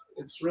best,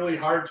 it's really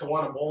hard to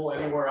want to bowl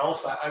anywhere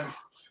else.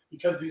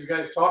 Because these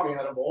guys taught me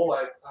how to bowl,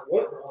 I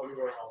won't bowl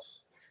anywhere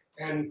else.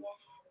 And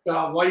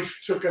life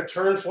took a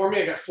turn for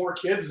me. I got 4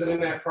 kids, and in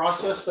that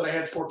process that I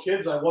had 4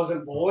 kids, I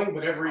wasn't bowling,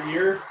 but every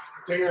year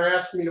Dinger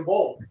asked me to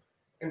bowl.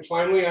 And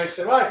finally I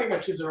said, well, I think my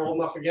kids are old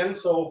enough again,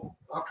 so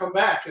I'll come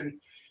back. And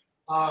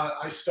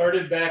I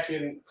started back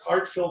in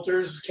Art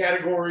Filter's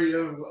category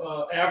of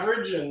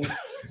average and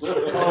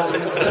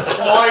clawing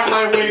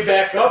my way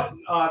back up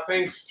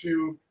thanks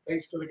to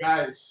the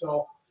guys.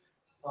 So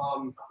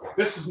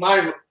this is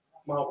my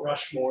Mount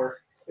Rushmore,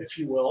 if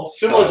you will.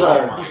 Sumo's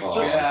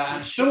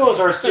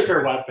our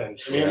secret weapon.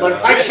 I mean,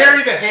 I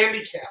carry the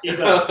handicap. He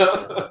does.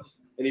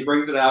 And he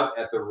brings it out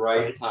at the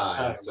right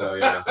time. So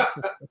yeah.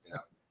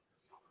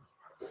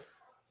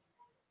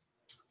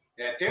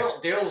 Yeah,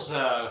 Dale's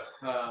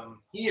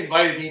he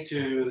invited me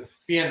to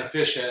be in the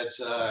Fishheads.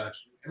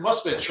 It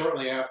must have been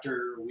shortly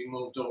after you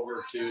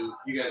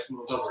guys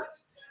moved over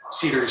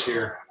Cedars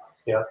here.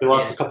 Yeah, we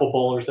lost a couple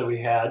bowlers that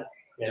we had,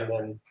 and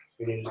then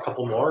we needed a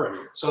couple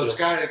more. So it's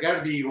got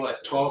to be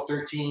what, 12,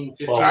 13,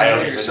 15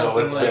 years or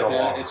something like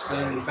that. It's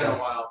been a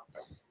while.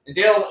 And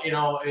Dale,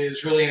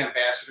 is really an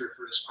ambassador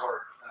for the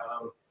sport.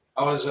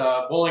 I was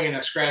bowling in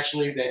a scratch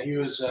league that he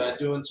was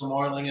doing some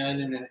oiling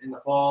in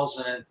the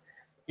falls, and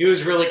he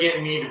was really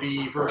getting me to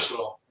be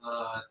versatile,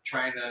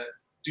 trying to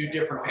do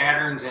different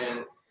patterns.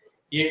 And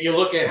you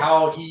look at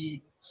how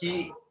he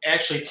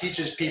actually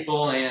teaches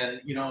people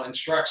and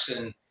instructs,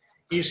 and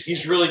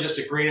he's really just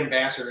a great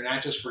ambassador,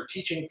 not just for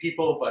teaching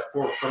people, but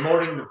for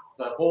promoting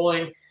the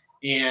bowling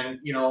and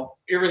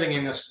everything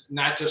in this,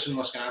 not just in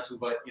Wisconsin,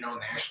 but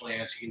nationally.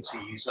 As you can see,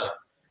 he's a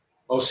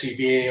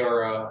OCBA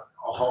or a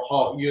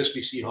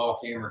USBC Hall of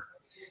Famer.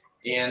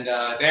 And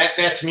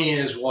that to me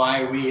is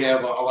why we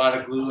have a lot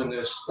of glue in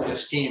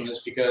this team, is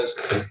because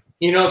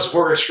he knows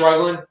we're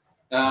struggling.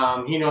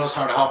 He knows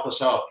how to help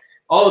us out.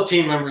 All the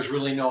team members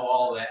really know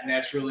all that, and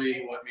that's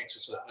really what makes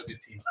us a good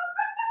team.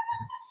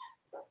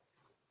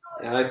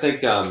 And I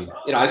think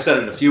I've said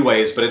it in a few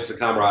ways, but it's the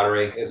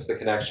camaraderie, it's the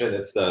connection,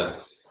 it's the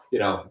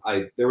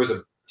there was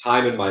a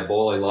time in my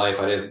bowling life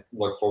I didn't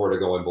look forward to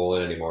going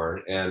bowling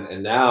anymore,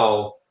 and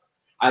now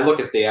I look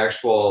at the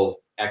actual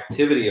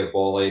activity of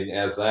bowling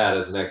as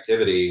an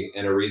activity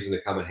and a reason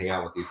to come and hang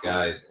out with these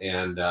guys.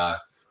 And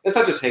it's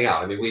not just hang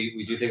out. I mean,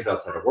 we do things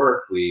outside of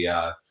work. We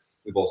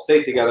both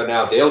state together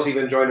now. Dale's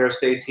even joined our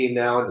state team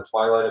now in the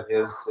twilight of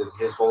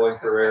his bowling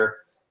career,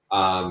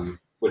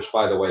 which,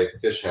 by the way,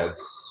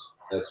 Fishheads,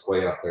 that's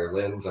way up there.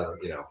 Lynn's,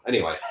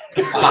 anyway.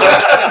 We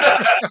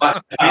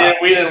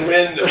didn't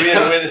win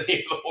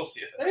any goals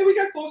yet. Hey, we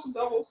got close in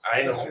doubles.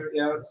 I know. Sure.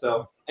 Yeah.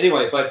 So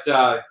anyway, but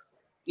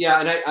yeah,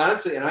 and I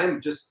honestly, and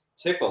I'm just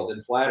tickled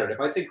and flattered. If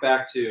I think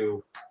back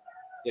to,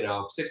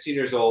 16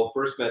 years old,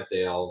 first met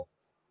Dale,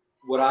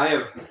 would I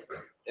have,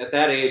 at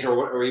that age,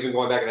 or even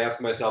going back and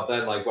asking myself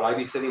then, like, would I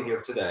be sitting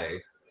here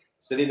today,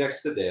 sitting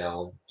next to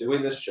Dale,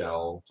 doing this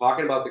show,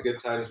 talking about the good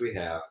times we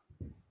have?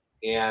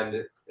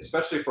 And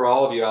especially for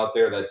all of you out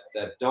there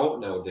that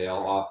don't know Dale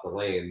off the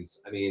lanes,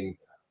 I mean,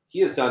 he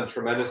has done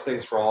tremendous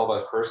things for all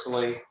of us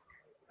personally.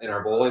 in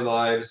our bowling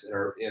lives,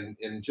 or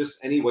in just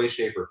any way,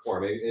 shape, or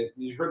form.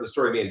 You heard the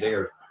story of me and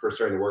Dinger first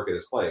starting to work at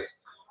his place.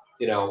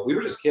 We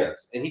were just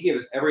kids, and he gave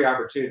us every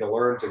opportunity to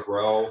learn, to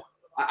grow.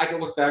 I can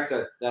look back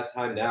to that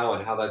time now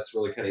and how that's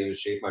really kind of even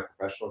shaped my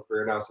professional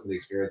career now, some of the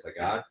experience I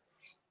got.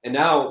 And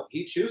now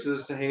he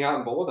chooses to hang out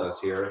and bowl with us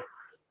here.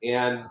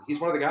 And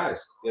he's one of the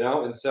guys,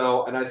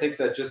 and I think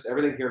that just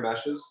everything here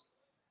meshes.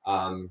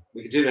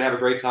 We continue to have a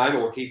great time,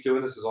 and we'll keep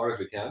doing this as long as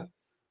we can.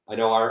 I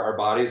know our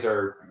bodies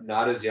are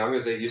not as young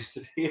as they used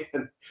to be,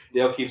 and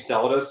Dale keeps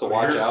telling us to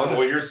watch out.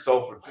 Well, you're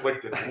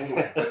self-inflicted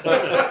wounds.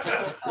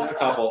 a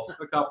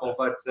couple,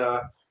 but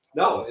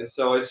no. And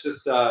so it's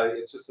just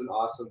an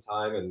awesome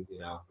time, and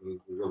we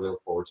really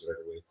look forward to it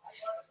every week.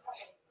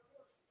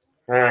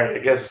 All right, I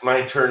guess it's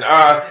my turn.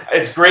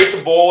 It's great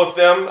to bowl with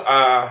them.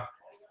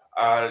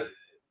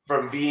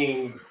 From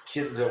being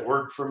kids that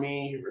worked for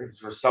me,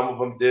 or some of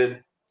them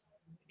did.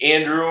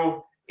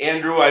 Andrew,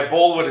 I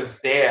bowled with his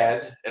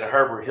dad at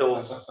Harbor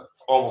Hills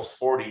almost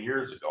 40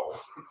 years ago.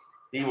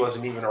 He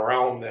wasn't even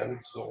around then.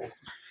 So,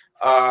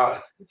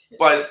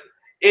 but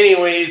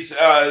anyways,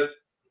 I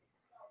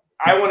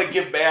want to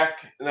give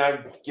back, and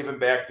I'm giving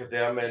back to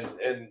them,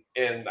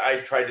 and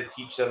I tried to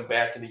teach them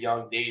back in the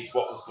young days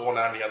what was going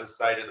on the other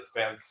side of the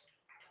fence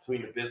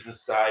between the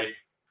business side.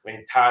 I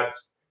mean, Todd's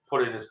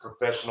put in his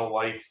professional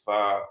life.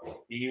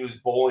 He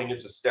used bowling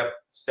as a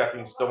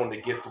stepping stone to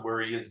get to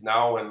where he is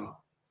now, and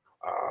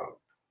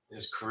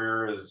his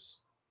career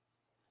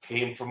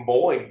came from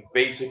bowling,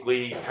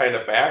 basically kind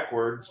of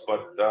backwards.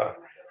 But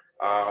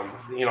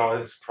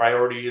his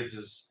priority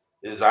is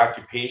his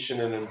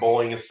occupation, and then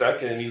bowling is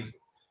second.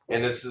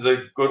 And this is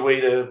a good way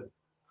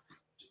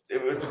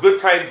it's a good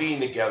time being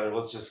together.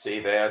 Let's just say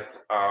that.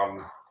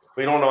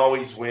 We don't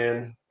always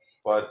win,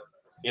 but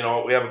we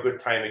have a good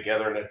time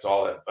together, and that's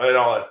all that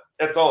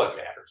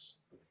matters.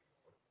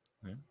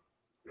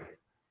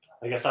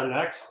 I guess I'm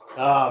next.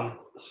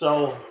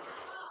 So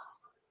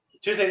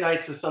Tuesday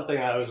nights is something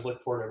I always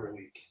look forward to every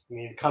week. I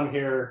mean, come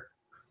here.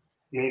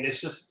 I mean,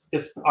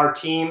 it's our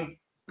team,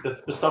 the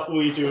stuff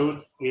we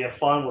do. We have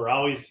fun. We're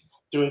always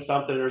doing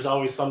something. There's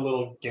always some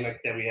little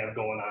gimmick that we have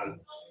going on.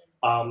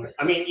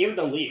 I mean, even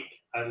the league.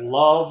 I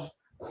love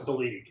the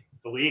league.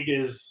 The league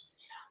is,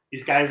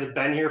 these guys have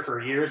been here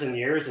for years and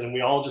years, and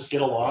we all just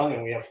get along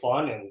and we have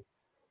fun, and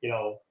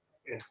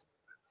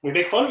we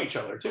make fun of each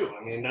other too.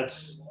 I mean,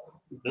 that's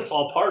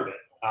all part of it.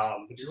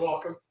 You're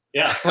welcome.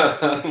 Yeah.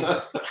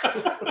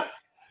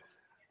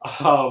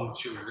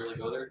 Should we really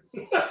go there?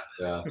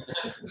 Yeah.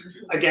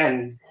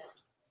 Again,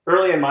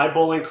 early in my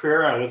bowling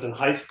career, I was in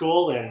high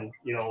school, and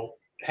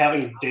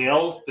having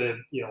Dale to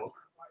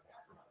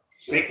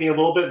make me a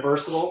little bit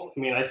versatile. I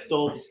mean, I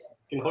still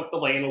can hook the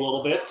lane a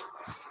little bit,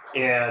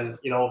 and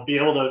be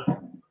able to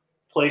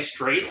play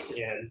straights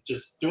and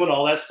just doing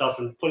all that stuff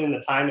and putting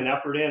the time and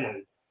effort in.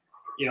 And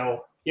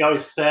he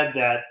always said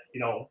that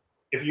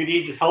if you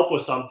need help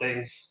with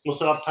something, we'll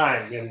set up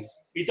time, and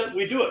we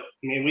do it.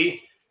 I mean,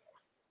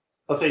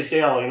 let's say,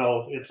 Dale,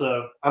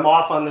 I'm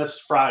off on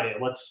this Friday.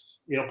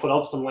 Let's put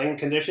out some lane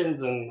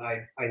conditions, and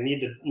I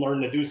need to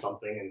learn to do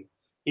something. And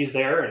he's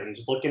there, and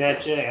he's looking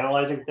at you,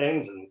 analyzing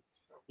things, and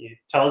he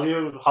tells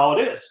you how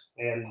it is,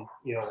 and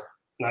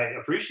and I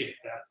appreciate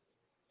that.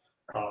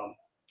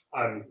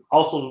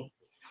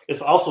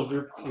 It's also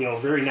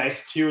very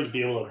nice too to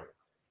be able to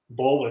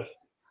bowl with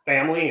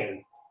family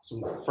and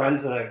some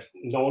friends that I've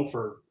known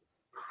for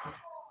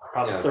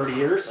probably 30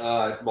 years.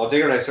 Well,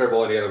 Digger and I started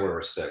bowling together when we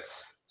were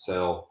 6.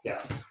 So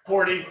yeah,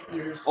 40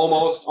 years.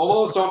 Almost.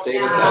 Don't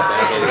date us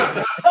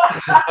that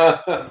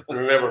badly.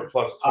 Remember,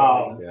 plus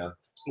 20. Yeah.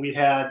 We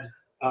had,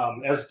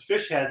 as the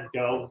Fishheads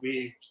go,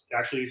 we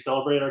actually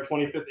celebrated our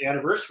 25th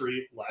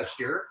anniversary last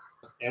year,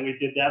 and we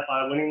did that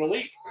by winning the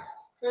league.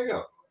 There you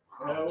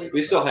go.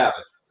 We still have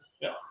it.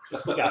 Yeah, we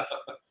still got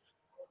it.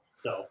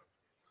 So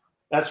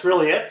that's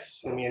really it.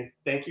 I mean,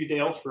 thank you,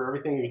 Dale, for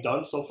everything you've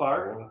done so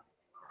far.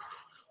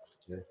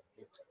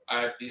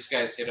 These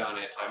guys hit on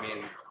it. I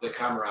mean, the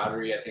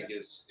camaraderie, I think,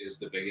 is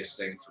the biggest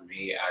thing for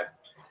me.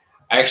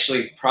 I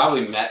actually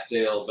probably met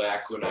Dale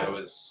back when I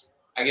was,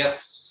 I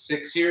guess,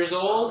 6 years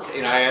old,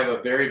 and I have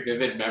a very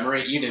vivid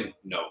memory. You didn't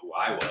know who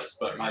I was,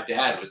 but my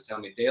dad was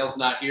telling me, Dale's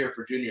not here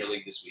for Junior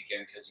League this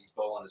weekend because he's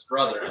bowling his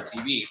brother on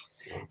TV,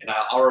 and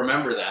I'll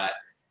remember that.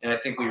 And I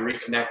think we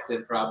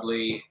reconnected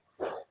probably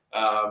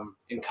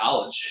in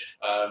college.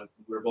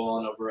 We were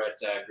bowling over at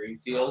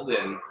Greenfield,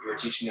 and we were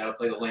teaching me how to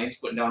play the lanes,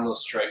 putting down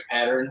those strike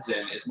patterns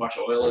and as much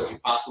oil as you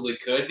possibly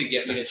could to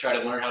get me to try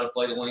to learn how to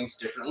play the lanes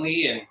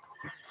differently. And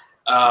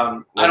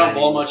I don't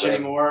bowl much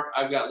anymore.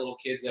 I've got little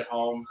kids at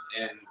home,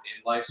 and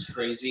life's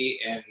crazy,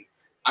 and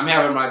I'm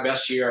having my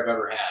best year I've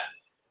ever had,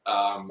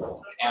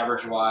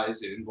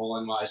 average-wise and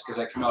bowling-wise, because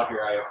I come out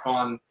here, I have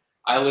fun.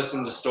 I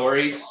listen to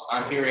stories.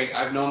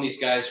 I've known these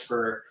guys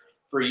for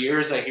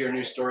years. I hear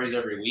new stories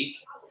every week.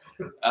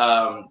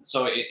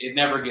 So it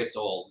never gets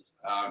old.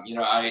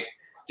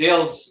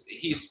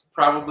 He's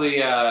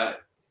probably,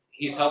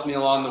 he's helped me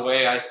along the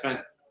way. I spent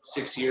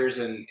 6 years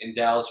in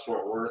Dallas,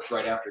 Fort Worth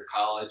right after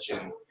college,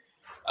 and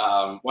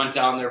Went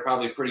down there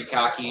probably pretty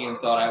cocky and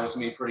thought I was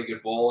me a pretty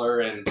good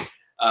bowler. And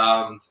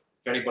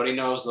if anybody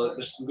knows,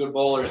 there's some good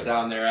bowlers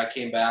down there. I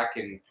came back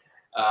and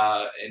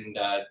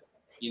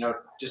you know,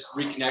 just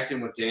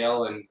reconnecting with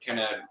Dale and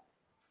kind of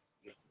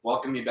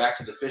welcomed me back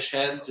to the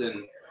Fishheads,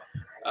 and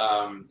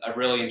I've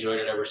really enjoyed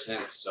it ever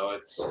since. So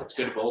it's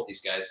good to bowl with these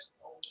guys.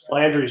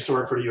 Well, Andrew used to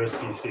work for the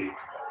USBC,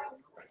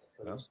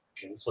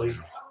 so he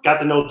got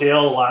to know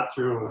Dale a lot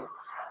through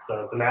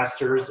the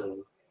Masters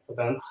and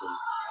events. And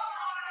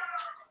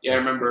yeah, I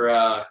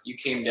remember you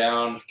came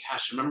down.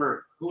 Gosh, I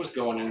remember who was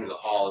going into the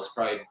hall. It's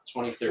probably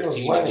 2013. It was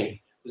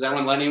Lenny. Was that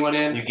when Lenny went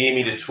in? You gave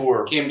me the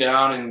tour. Came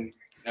down, and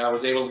I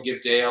was able to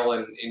give Dale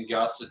and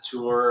Gus a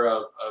tour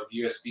of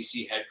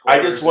USBC headquarters.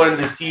 I just wanted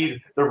to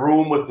see the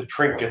room with the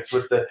trinkets,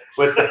 with the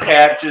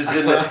patches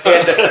and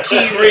the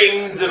key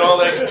rings and all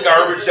that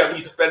garbage that we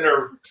spend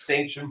our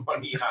sanctioned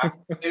money on.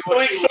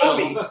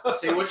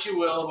 Say what you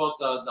will about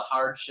the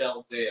hard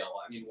shell Dale.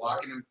 I mean,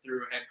 walking him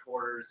through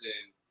headquarters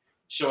and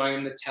showing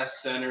him the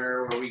test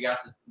center where we got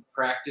to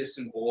practice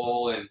and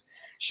bowl, and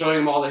showing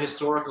him all the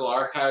historical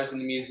archives in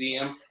the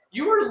museum.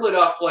 You were lit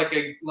up like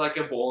a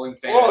bowling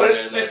fan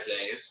that day.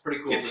 It's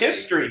pretty cool. It's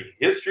history. See.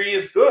 History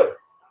is good.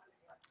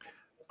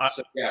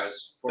 So, yeah,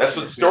 that's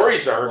what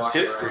stories are. It's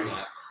history.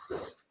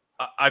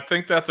 I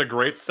think that's a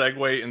great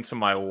segue into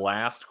my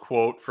last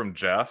quote from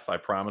Jeff. I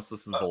promise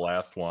this is the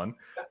last one.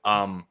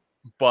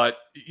 But,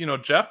 you know,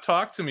 Jeff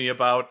talked to me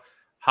about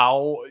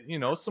how, you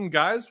know, some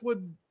guys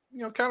would,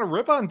 you know, kind of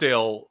rip on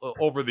Dale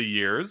over the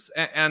years,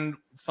 and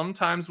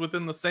sometimes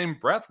within the same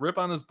breath rip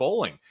on his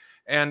bowling.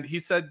 And he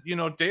said, you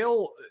know,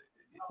 Dale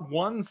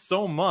won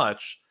so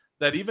much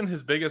that even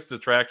his biggest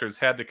detractors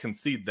had to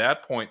concede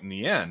that point in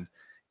the end.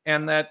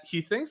 And that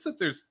he thinks that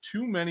there's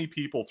too many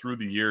people through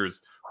the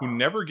years who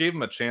never gave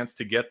him a chance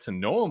to get to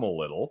know him a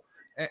little,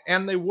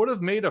 and they would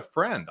have made a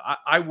friend.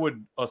 I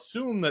would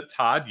assume that,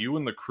 Todd, you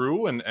and the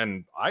crew,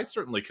 and I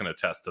certainly can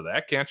attest to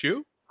that, can't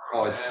you?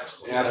 Oh,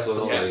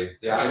 absolutely.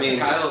 Yeah, I mean,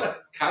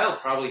 Kyle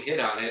probably hit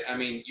on it. I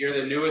mean, you're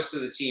the newest to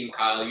the team,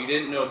 Kyle. You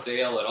didn't know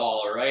Dale at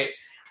all, right?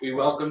 We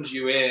welcomed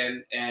you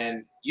in,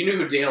 and you knew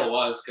who Dale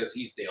was because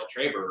he's Dale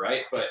Traber,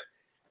 right? But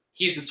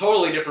he's a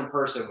totally different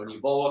person. When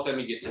you bowl with him,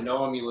 you get to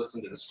know him, you listen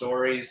to the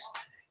stories.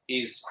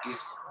 You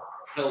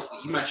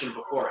mentioned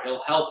before,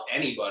 he'll help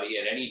anybody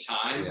at any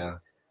time.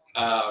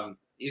 Yeah.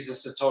 He's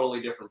just a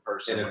totally different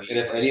person. And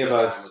if any of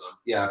us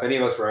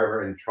were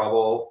ever in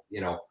trouble,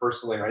 you know,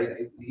 personally or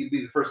anything, he'd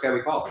be the first guy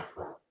we call.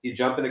 He'd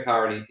jump in a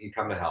car and he'd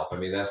come to help. I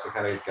mean, that's the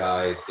kind of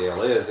guy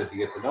Dale is if you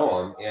get to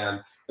know him.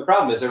 And the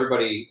problem is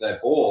everybody that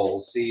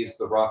bowls sees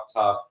the rough,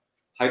 tough,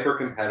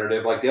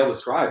 hyper-competitive, like Dale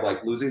described,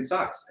 like losing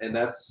sucks. And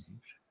that's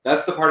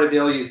the part of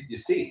Dale you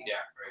see. Yeah,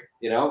 right.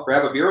 You know,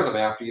 grab a beer with him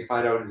after you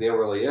find out who Dale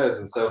really is.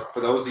 And so for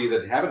those of you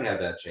that haven't had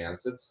that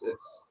chance, it's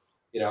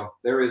you know,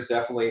 there is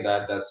definitely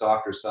that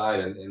softer side.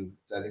 And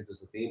I think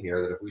there's a theme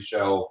here that if we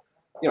show,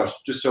 you know,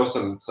 just show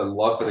some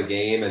love for the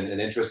game and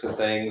interest in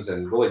things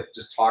and really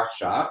just talk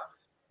shop,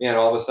 man,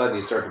 all of a sudden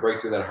you start to break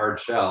through that hard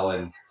shell.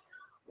 And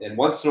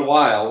once in a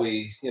while,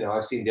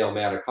 I've seen Dale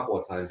mad a couple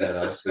of times at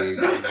us.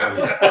 Digger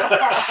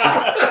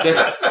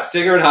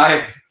and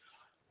I,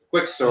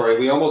 quick story,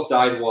 we almost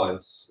died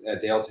once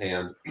at Dale's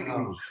hand.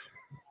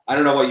 I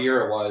don't know what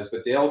year it was,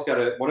 but Dale's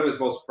got one of his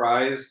most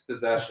prized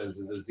possessions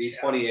is a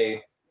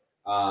Z28.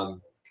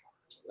 I'm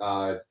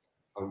about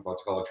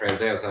to call it Trans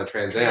Am. It's not a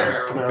Trans Am.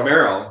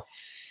 Camaro.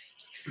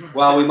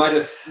 Well, we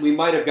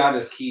might have gotten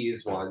his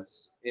keys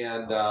once,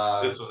 and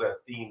this was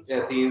at Thiensville.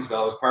 At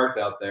Thiensville, it was parked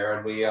out there,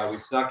 and we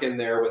snuck in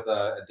there with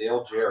a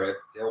Dale Jarrett.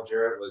 Dale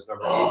Jarrett was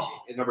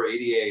number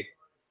 88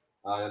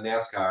 in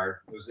NASCAR.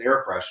 It was an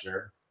air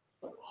freshener.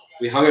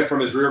 We hung it from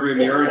his rearview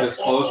mirror and just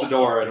closed the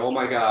door, and oh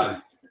my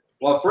God!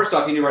 Well, first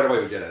off, he knew right away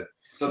we did it,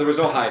 so there was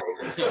no hiding.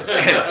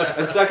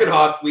 And second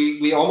off,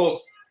 we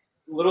almost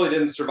literally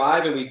didn't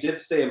survive, and we did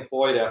stay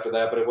employed after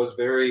that, but it was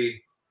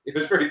very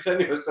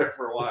tenuous there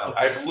for a while.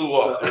 I blew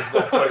up. So. There's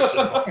no question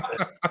about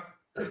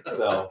that.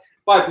 So,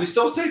 but we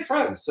still stay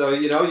friends. So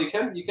you know, you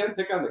can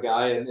pick on the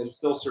guy and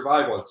still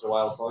survive once in a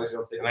while, as long as you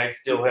don't take. And I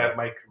still have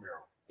my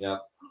Camaro. Yeah.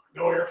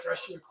 No air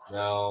freshener.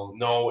 No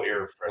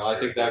air freshener. No, I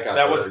think that got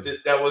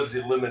that was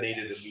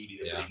eliminated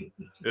immediately.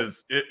 Yeah.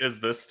 Is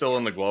this still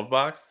in the glove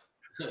box?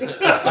 Oh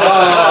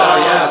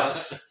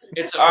yes.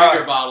 It's a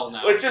bigger bottle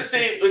now. Let's just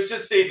say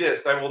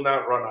this: I will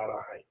not run out of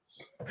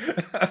heights.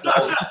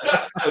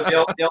 So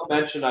Dale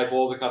mentioned I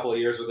bowled a couple of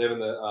years with him in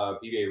the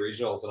PBA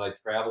regionals, and I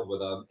traveled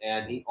with him,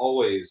 and he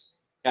always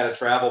had a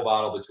travel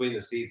bottle between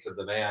the seats of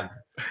the van.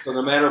 So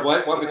no matter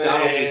what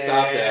McDonald's we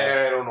stopped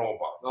at, I don't know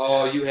about.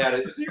 Oh, you had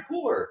it. It was in your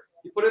cooler.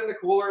 You put it in the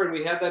cooler, and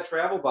we had that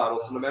travel bottle.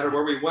 So no matter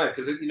where we went,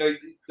 because you know,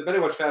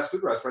 depending on which fast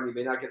food restaurant, you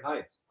may not get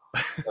heights.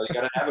 So you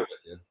got to have it with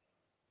you.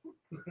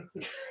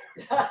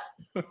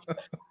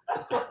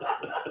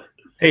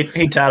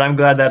 Hey, Todd, I'm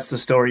glad that's the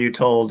story you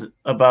told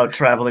about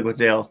traveling with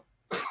Dale.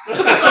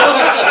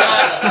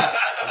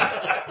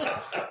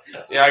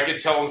 Yeah, I could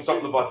tell him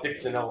something about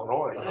Dixon,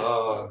 Illinois.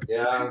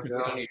 Yeah. We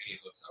don't need any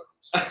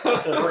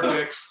Or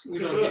dicks. We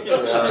don't need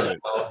Yeah.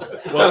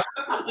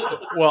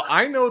 Well,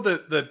 I know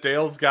that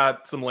Dale's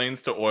got some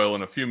lanes to oil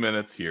in a few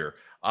minutes here.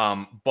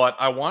 But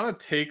I want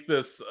to take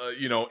this,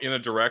 in a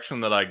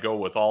direction that I go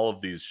with all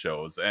of these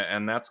shows,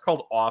 and that's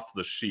called Off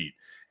the Sheet.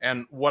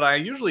 And what I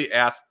usually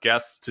ask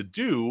guests to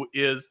do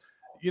is,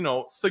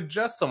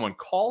 suggest someone,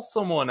 call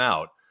someone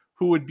out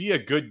who would be a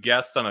good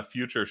guest on a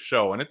future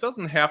show. And it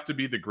doesn't have to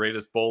be the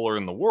greatest bowler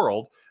in the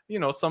world,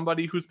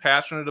 somebody who's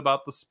passionate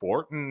about the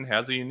sport and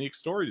has a unique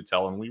story to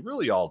tell. And we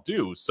really all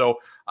do. So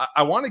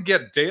I want to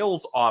get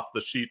Dale's Off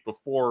the Sheet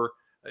before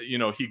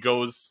he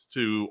goes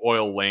to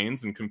oil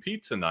lanes and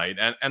compete tonight,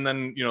 and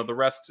then the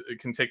rest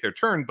can take their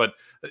turn. But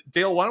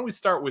Dale, why don't we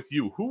start with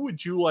you? Who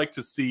would you like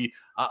to see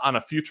on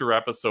a future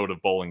episode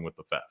of Bowling with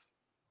the Fef?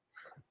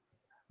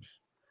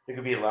 It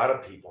could be a lot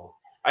of people.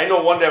 I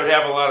know one that would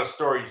have a lot of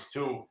stories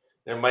too.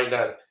 There might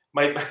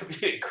be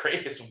the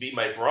greatest would be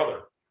my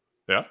brother.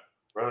 Yeah,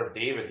 brother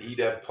David. He'd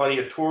have plenty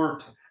of tour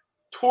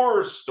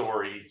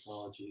stories.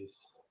 Oh,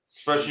 jeez.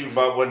 Especially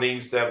about when they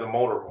used to have the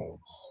motorhomes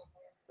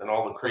and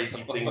all the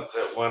crazy things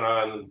that went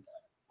on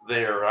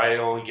there. I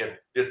only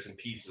get bits and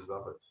pieces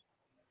of it.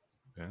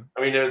 Yeah.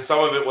 I mean,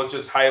 some of it was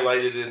just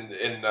highlighted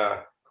in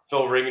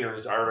Phil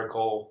Ringer's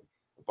article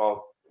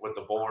about with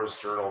the Bowlers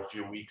Journal a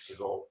few weeks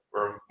ago,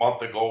 or a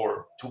month ago,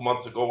 or 2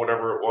 months ago,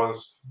 whatever it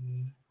was.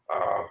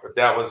 But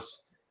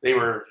they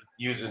were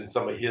using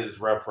some of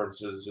his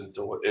references in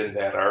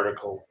that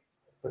article.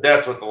 But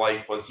that's what the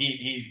life was.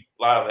 He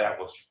a lot of that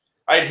was.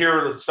 I'd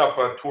hear the stuff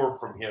on tour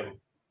from him.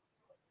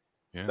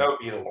 Yeah. That would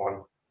be the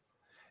one.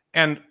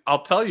 And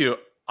I'll tell you,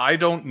 I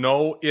don't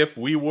know if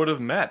we would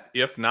have met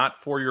if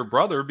not for your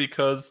brother,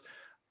 because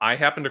I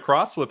happened to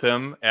cross with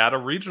him at a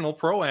regional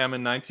pro-am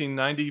in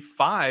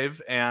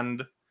 1995.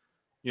 And,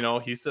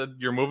 he said,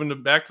 "You're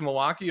moving back to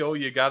Milwaukee. Oh,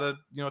 you got to,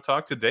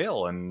 talk to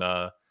Dale." And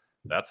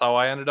that's how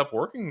I ended up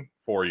working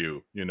for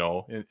you,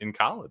 in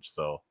college.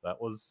 So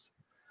that was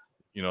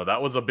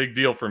a big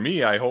deal for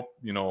me. I hope,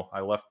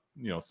 I left,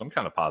 some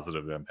kind of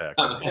positive impact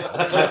on you.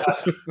 I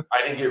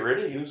didn't get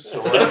rid of you,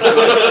 so I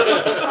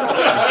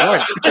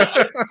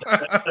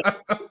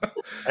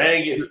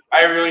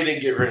really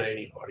didn't get rid of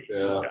anybody.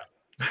 So. Yeah.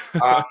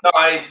 No,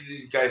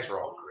 you guys were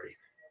all great.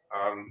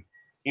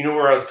 You knew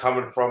where I was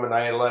coming from, and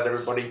I had let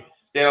everybody.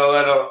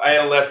 I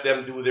had let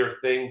them do their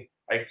thing.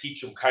 I teach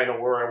them kind of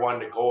where I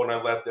wanted to go, and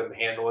I let them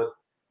handle it.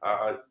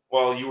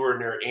 While you were in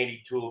there, Andy,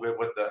 too, a little bit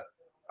with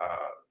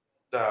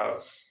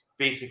the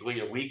basically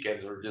the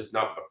weekends were just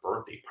not but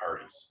birthday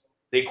parties.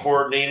 They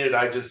coordinated.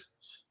 I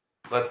just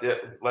let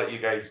you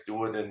guys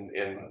do it, and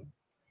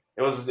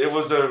it was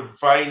a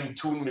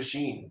fine-tuned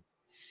machine.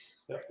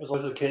 As long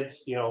as the kids,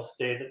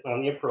 stayed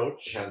on the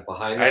approach. And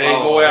behind I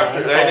didn't go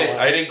after.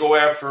 I didn't go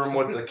after them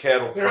with the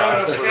cattle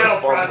prods. Cattle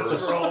prods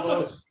for all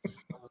those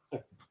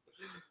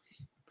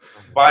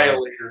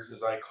violators,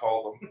 as I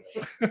call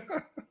them.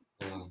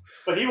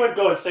 But he would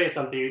go and say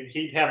something.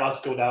 He'd have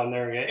us go down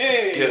there and go,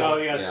 "Hey, you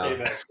gotta stay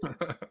back."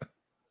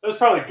 It was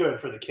probably good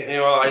for the kids.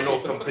 Well, I know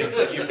some things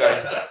that you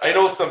guys. I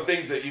know some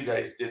things that you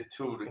guys did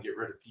too to get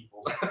rid of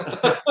people.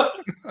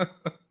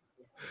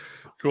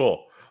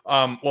 Cool.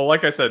 Well,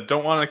 like I said,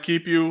 don't want to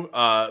keep you.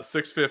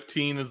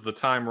 6:15 is the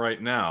time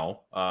right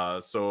now.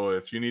 So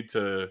if you need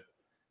to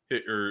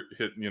hit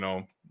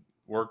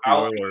work the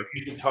oiler,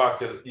 you can talk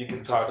to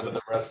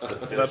the rest of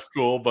the. That's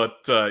cool.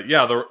 But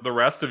yeah, the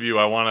rest of you,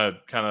 I want to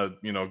kind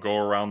of go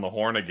around the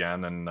horn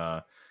again and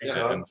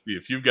see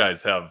if you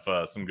guys have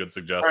some good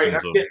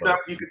suggestions. All right,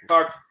 you can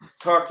talk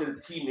to the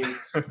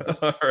teammates.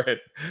 All right.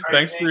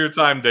 Thanks for your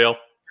time, Dale.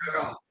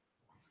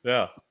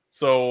 Yeah.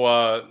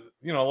 So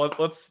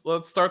let's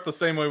start the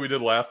same way we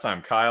did last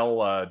time.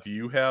 Kyle, do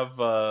you have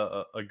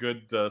a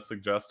good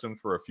suggestion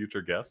for a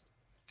future guest?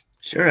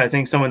 Sure. I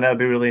think someone that would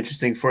be really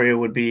interesting for you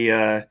would be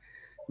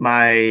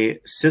my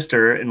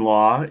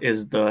sister-in-law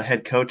is the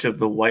head coach of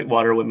the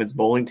Whitewater women's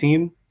bowling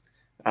team,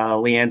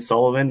 Leanne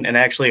Sullivan, and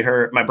actually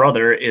my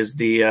brother is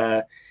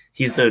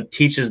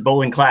teaches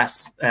bowling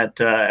class at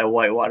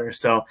Whitewater.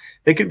 So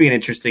they could be an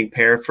interesting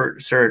pair for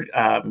sure.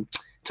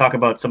 Talk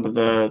about some of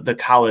the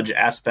college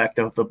aspect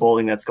of the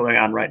bowling that's going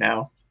on right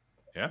now.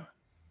 Yeah,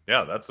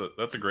 that's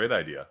a great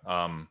idea.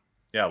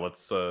 Yeah,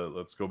 let's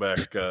go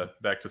back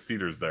to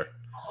Cedars there.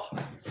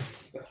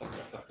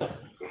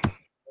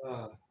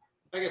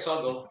 I guess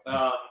I'll go.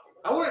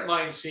 I wouldn't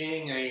mind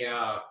seeing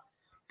a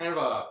kind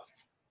of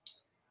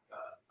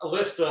a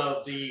list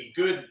of the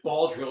good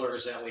ball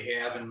drillers that we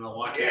have in the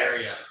Milwaukee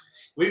area.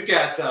 We've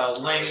got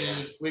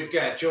Lenny, we've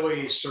got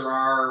Joey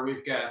Serrar,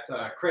 we've got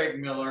Craig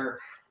Miller.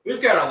 We've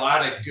got a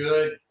lot of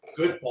good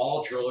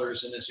ball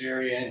drillers in this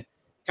area, and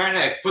kind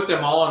of put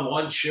them all on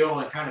one show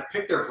and kind of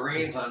pick their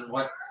brains on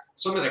what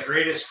some of the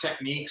greatest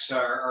techniques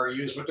are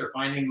used, what they're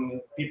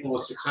finding people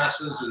with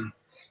successes, and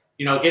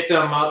get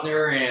them out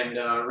there and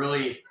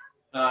really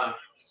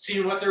see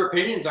what their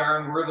opinions are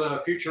and where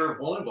the future of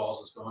bowling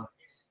balls is going.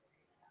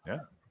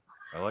 Yeah,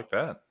 I like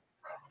that.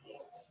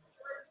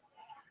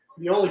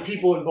 the only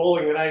people in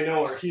bowling that I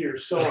know are here.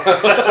 So, and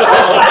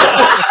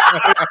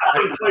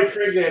quite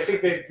frankly, I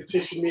think they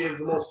petitioned me as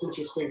the most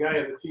interesting guy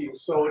on the team.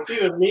 So it's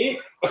either me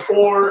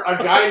or a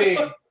guy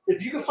named.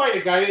 If you can find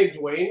a guy named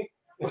Dwayne,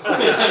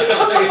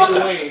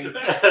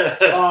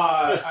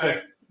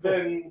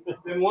 then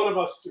one of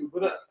us two,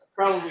 but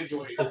probably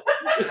Dwayne.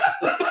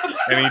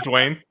 Any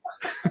Dwayne?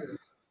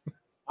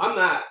 I'm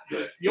not,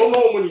 but you'll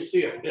know him when you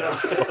see him.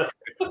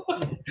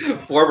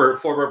 former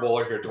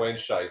bowler here, Dwayne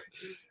Scheit.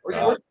 We're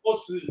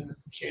supposed to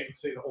can't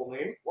say the whole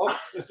name. Well,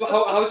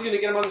 how is he going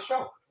to get him on the show?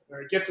 All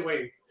right, get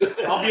Dwayne.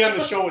 I'll be on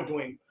the show with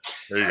Dwayne.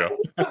 There you go.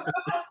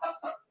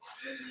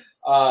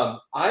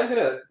 I'm going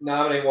to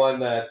nominate one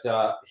that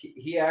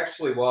he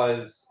actually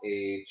was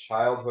a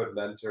childhood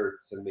mentor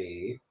to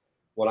me.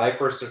 When I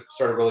first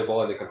started really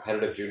bowling the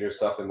competitive junior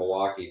stuff in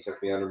Milwaukee, he took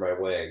me under my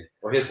wing,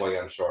 or his wing,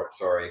 I'm short,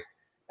 sorry.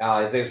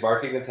 His name's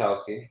Mark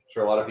Ignatowski. I'm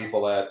sure a lot of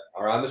people that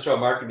are on the show,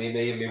 Mark and me,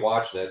 may even be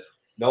watching it,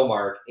 know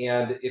Mark.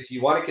 And if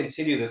you want to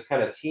continue this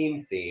kind of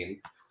team theme,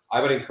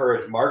 I would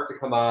encourage Mark to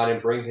come on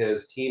and bring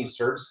his team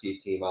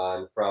Serbski team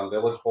on from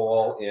Village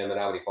Bowl in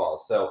Menominee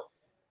Falls. So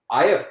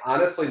I have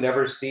honestly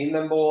never seen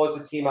them bowl as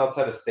a team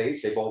outside of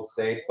state. They both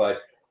state, but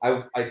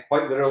I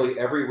quite literally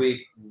every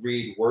week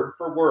read word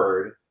for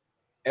word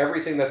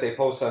everything that they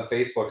post on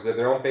Facebook, because they have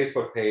their own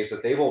Facebook page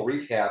that they will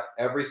recap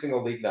every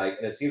single league night.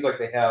 And it seems like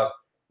they have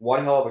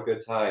one hell of a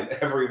good time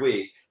every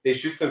week. They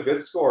shoot some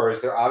good scores.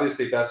 They're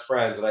obviously best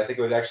friends, and I think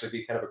it would actually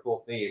be kind of a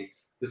cool theme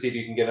to see if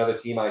you can get another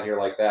team on here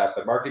like that.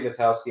 But Mark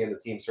Ignatowski and the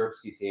Team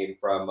Serbski team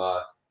from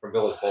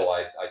Village Bowl,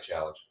 I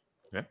challenge.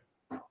 Yeah.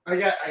 I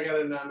got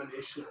a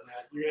nomination on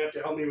that. You're gonna have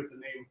to help me with the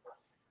name.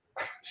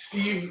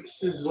 Steve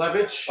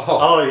Sislevich.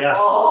 Oh yes.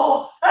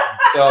 Oh.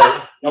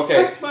 So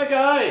okay. My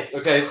guy.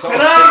 Okay, so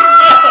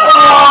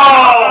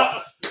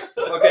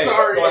okay.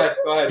 Sorry. Go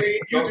ahead.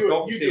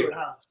 You do it.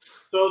 Huh?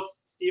 So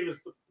Steve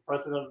is the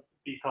president of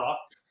BCOF,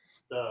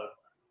 the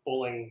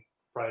Bowling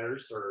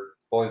Writers or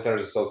Bowling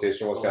Centers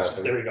Association of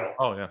Wisconsin. There we go.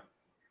 Oh yeah.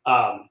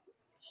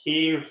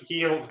 His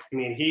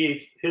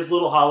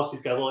little house.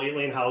 He's got a little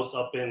 8-lane house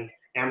up in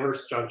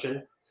Amherst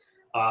Junction.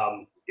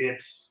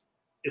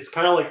 It's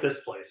kind of like this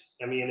place.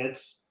 I mean,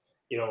 it's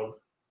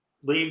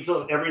leagues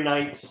every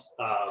night.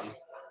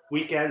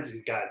 Weekends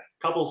he's got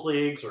couples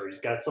leagues or he's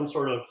got some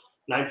sort of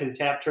 9-pin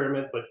tap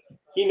tournament. But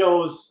he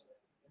knows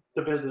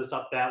the business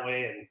up that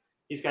way, and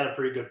he's got a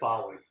pretty good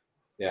following.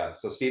 Yeah,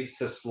 so Steve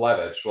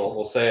Sislevich,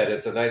 we'll say it.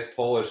 It's a nice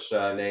Polish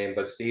name,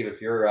 but Steve,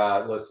 if you're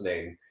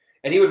listening,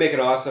 and he would make an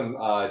awesome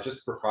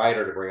just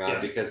proprietor to bring on,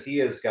 Yes. because he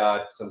has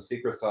got some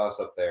secret sauce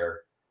up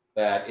there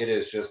that it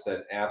is just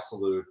an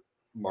absolute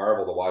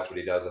marvel to watch what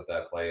he does at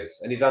that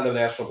place. And he's on the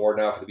national board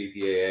now for the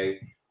BPAA,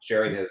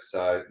 sharing his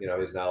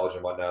his knowledge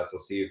and whatnot. So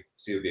Steve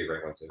would be a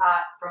great one too.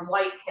 From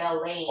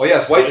Whitetail Lane. Oh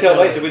yes, Whitetail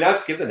Lane. Did we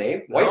not give the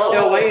name?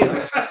 Whitetail Lane.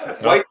 No.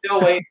 Whitetail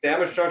Lane,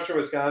 Damage Structure,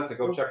 Wisconsin.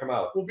 Go check them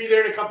out. We'll be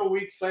there in a couple of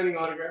weeks signing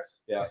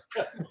autographs. Yeah,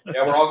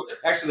 we're all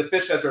actually the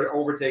Fishheads are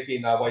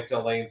overtaking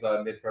Whitetail Lanes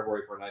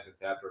mid-February for a 9-pin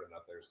tap tournament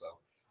up there. So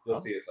you'll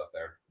see us up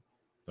there.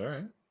 All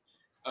right.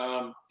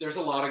 There's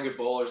a lot of good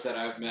bowlers that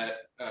I've met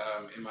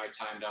in my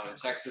time down in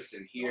Texas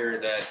and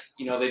here that,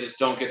 they just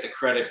don't get the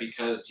credit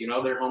because,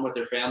 they're home with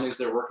their families.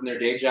 They're working their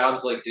day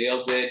jobs like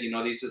Dale did.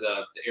 These are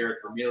the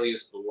Eric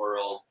Vermilius of the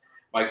world,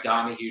 Mike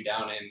Donahue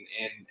down in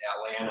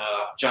Atlanta,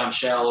 John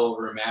Shell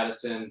over in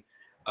Madison.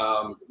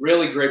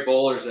 Really great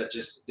bowlers that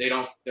just,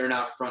 they're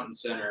not front and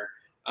center.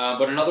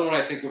 But another one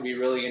I think would be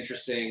really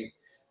interesting.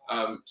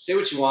 Say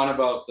what you want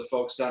about the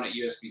folks down at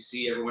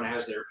USBC. Everyone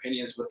has their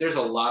opinions, but there's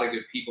a lot of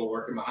good people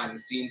working behind the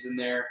scenes in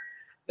there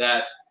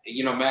that,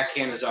 Matt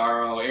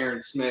Canizaro,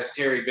 Aaron Smith,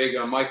 Terry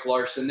Bigham, Mike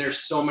Larson.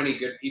 There's so many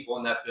good people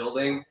in that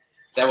building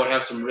that would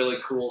have some really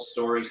cool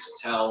stories to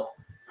tell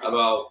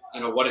about,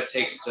 what it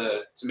takes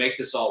to make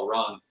this all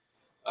run,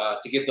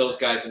 to get those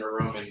guys in a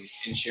room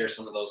and share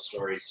some of those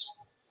stories.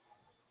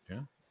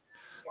 Yeah.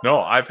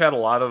 No, I've had a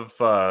lot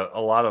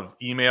of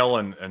email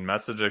and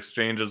message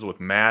exchanges with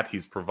Matt.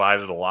 He's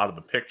provided a lot of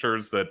the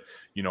pictures that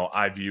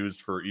I've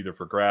used for either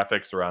for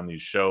graphics or on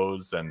these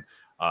shows, and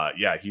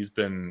he's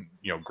been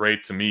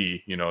great to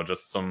me.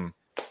 Just some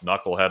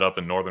knucklehead up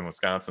in northern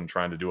Wisconsin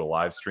trying to do a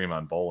live stream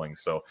on bowling.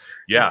 So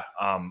yeah,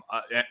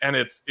 and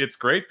it's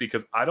great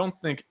because I don't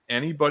think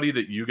anybody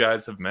that you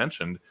guys have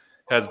mentioned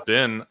has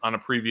been on a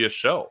previous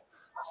show.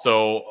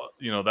 So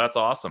that's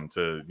awesome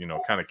to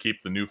kind of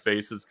keep the new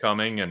faces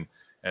coming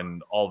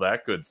and all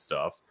that good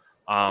stuff.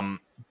 I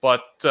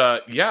want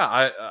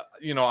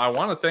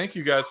to thank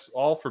you guys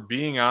all for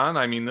being on.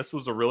 I mean, this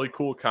was a really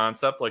cool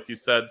concept. Like you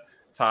said,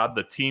 Todd,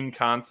 the team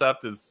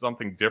concept is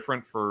something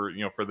different for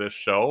this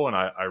show. And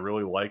I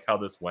really like how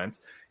this went.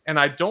 And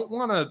I don't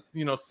want to,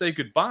 say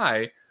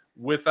goodbye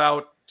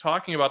without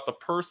talking about the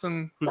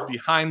person who's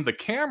behind the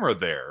camera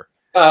there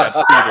at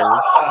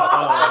Cedars,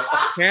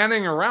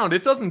 panning around.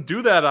 It doesn't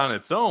do that on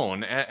its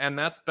own, and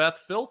that's Beth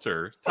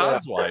Filter,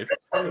 Todd's wife.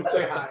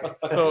 Say hi.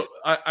 So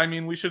I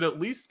mean, we should at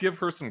least give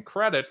her some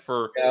credit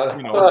for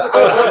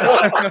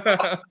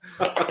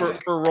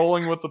for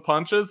rolling with the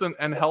punches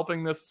and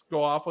helping this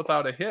go off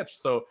without a hitch.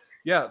 So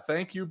Yeah,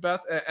 thank you,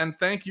 Beth, and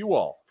thank you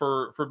all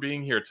for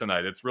being here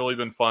tonight. It's really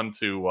been fun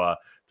to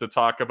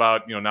talk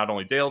about, you know, not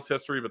only Dale's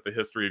history but the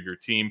history of your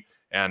team.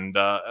 And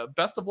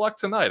best of luck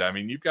tonight. I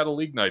mean, you've got a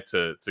league night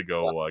to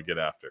go get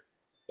after.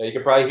 Yeah, you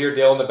can probably hear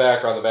Dale in the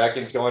background. The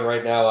vacuum's going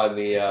right now on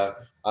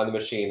the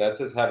machine. That's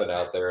his heaven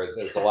out there, as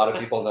a lot of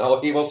people know.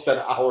 He will spend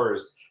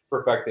hours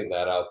perfecting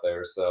that out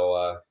there.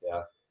 So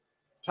yeah.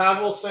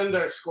 Tom will send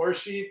our score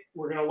sheet.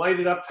 We're gonna light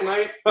it up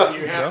tonight.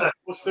 And you have to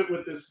post it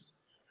with this,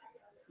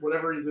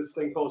 whatever this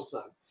thing posts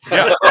on.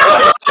 Yeah.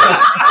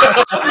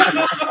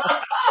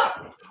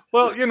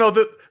 Well, you know,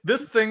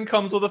 this thing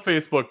comes with a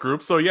Facebook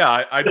group, so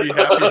yeah, I'd be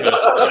happy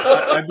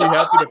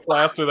to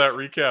plaster that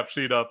recap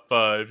sheet up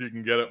if you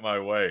can get it my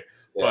way.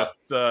 Yeah.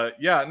 But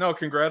yeah, no,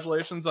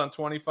 congratulations on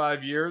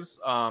 25 years.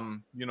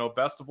 You know,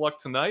 best of luck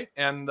tonight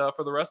and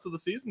for the rest of the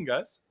season,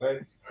 guys. Right.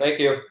 Thank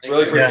you.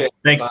 Really appreciate it.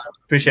 Thanks.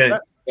 Appreciate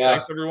it. Yeah.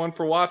 Thanks everyone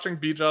for watching.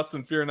 Be just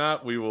and fear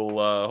not. We will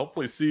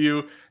hopefully see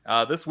you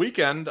this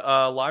weekend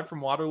live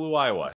from Waterloo, Iowa.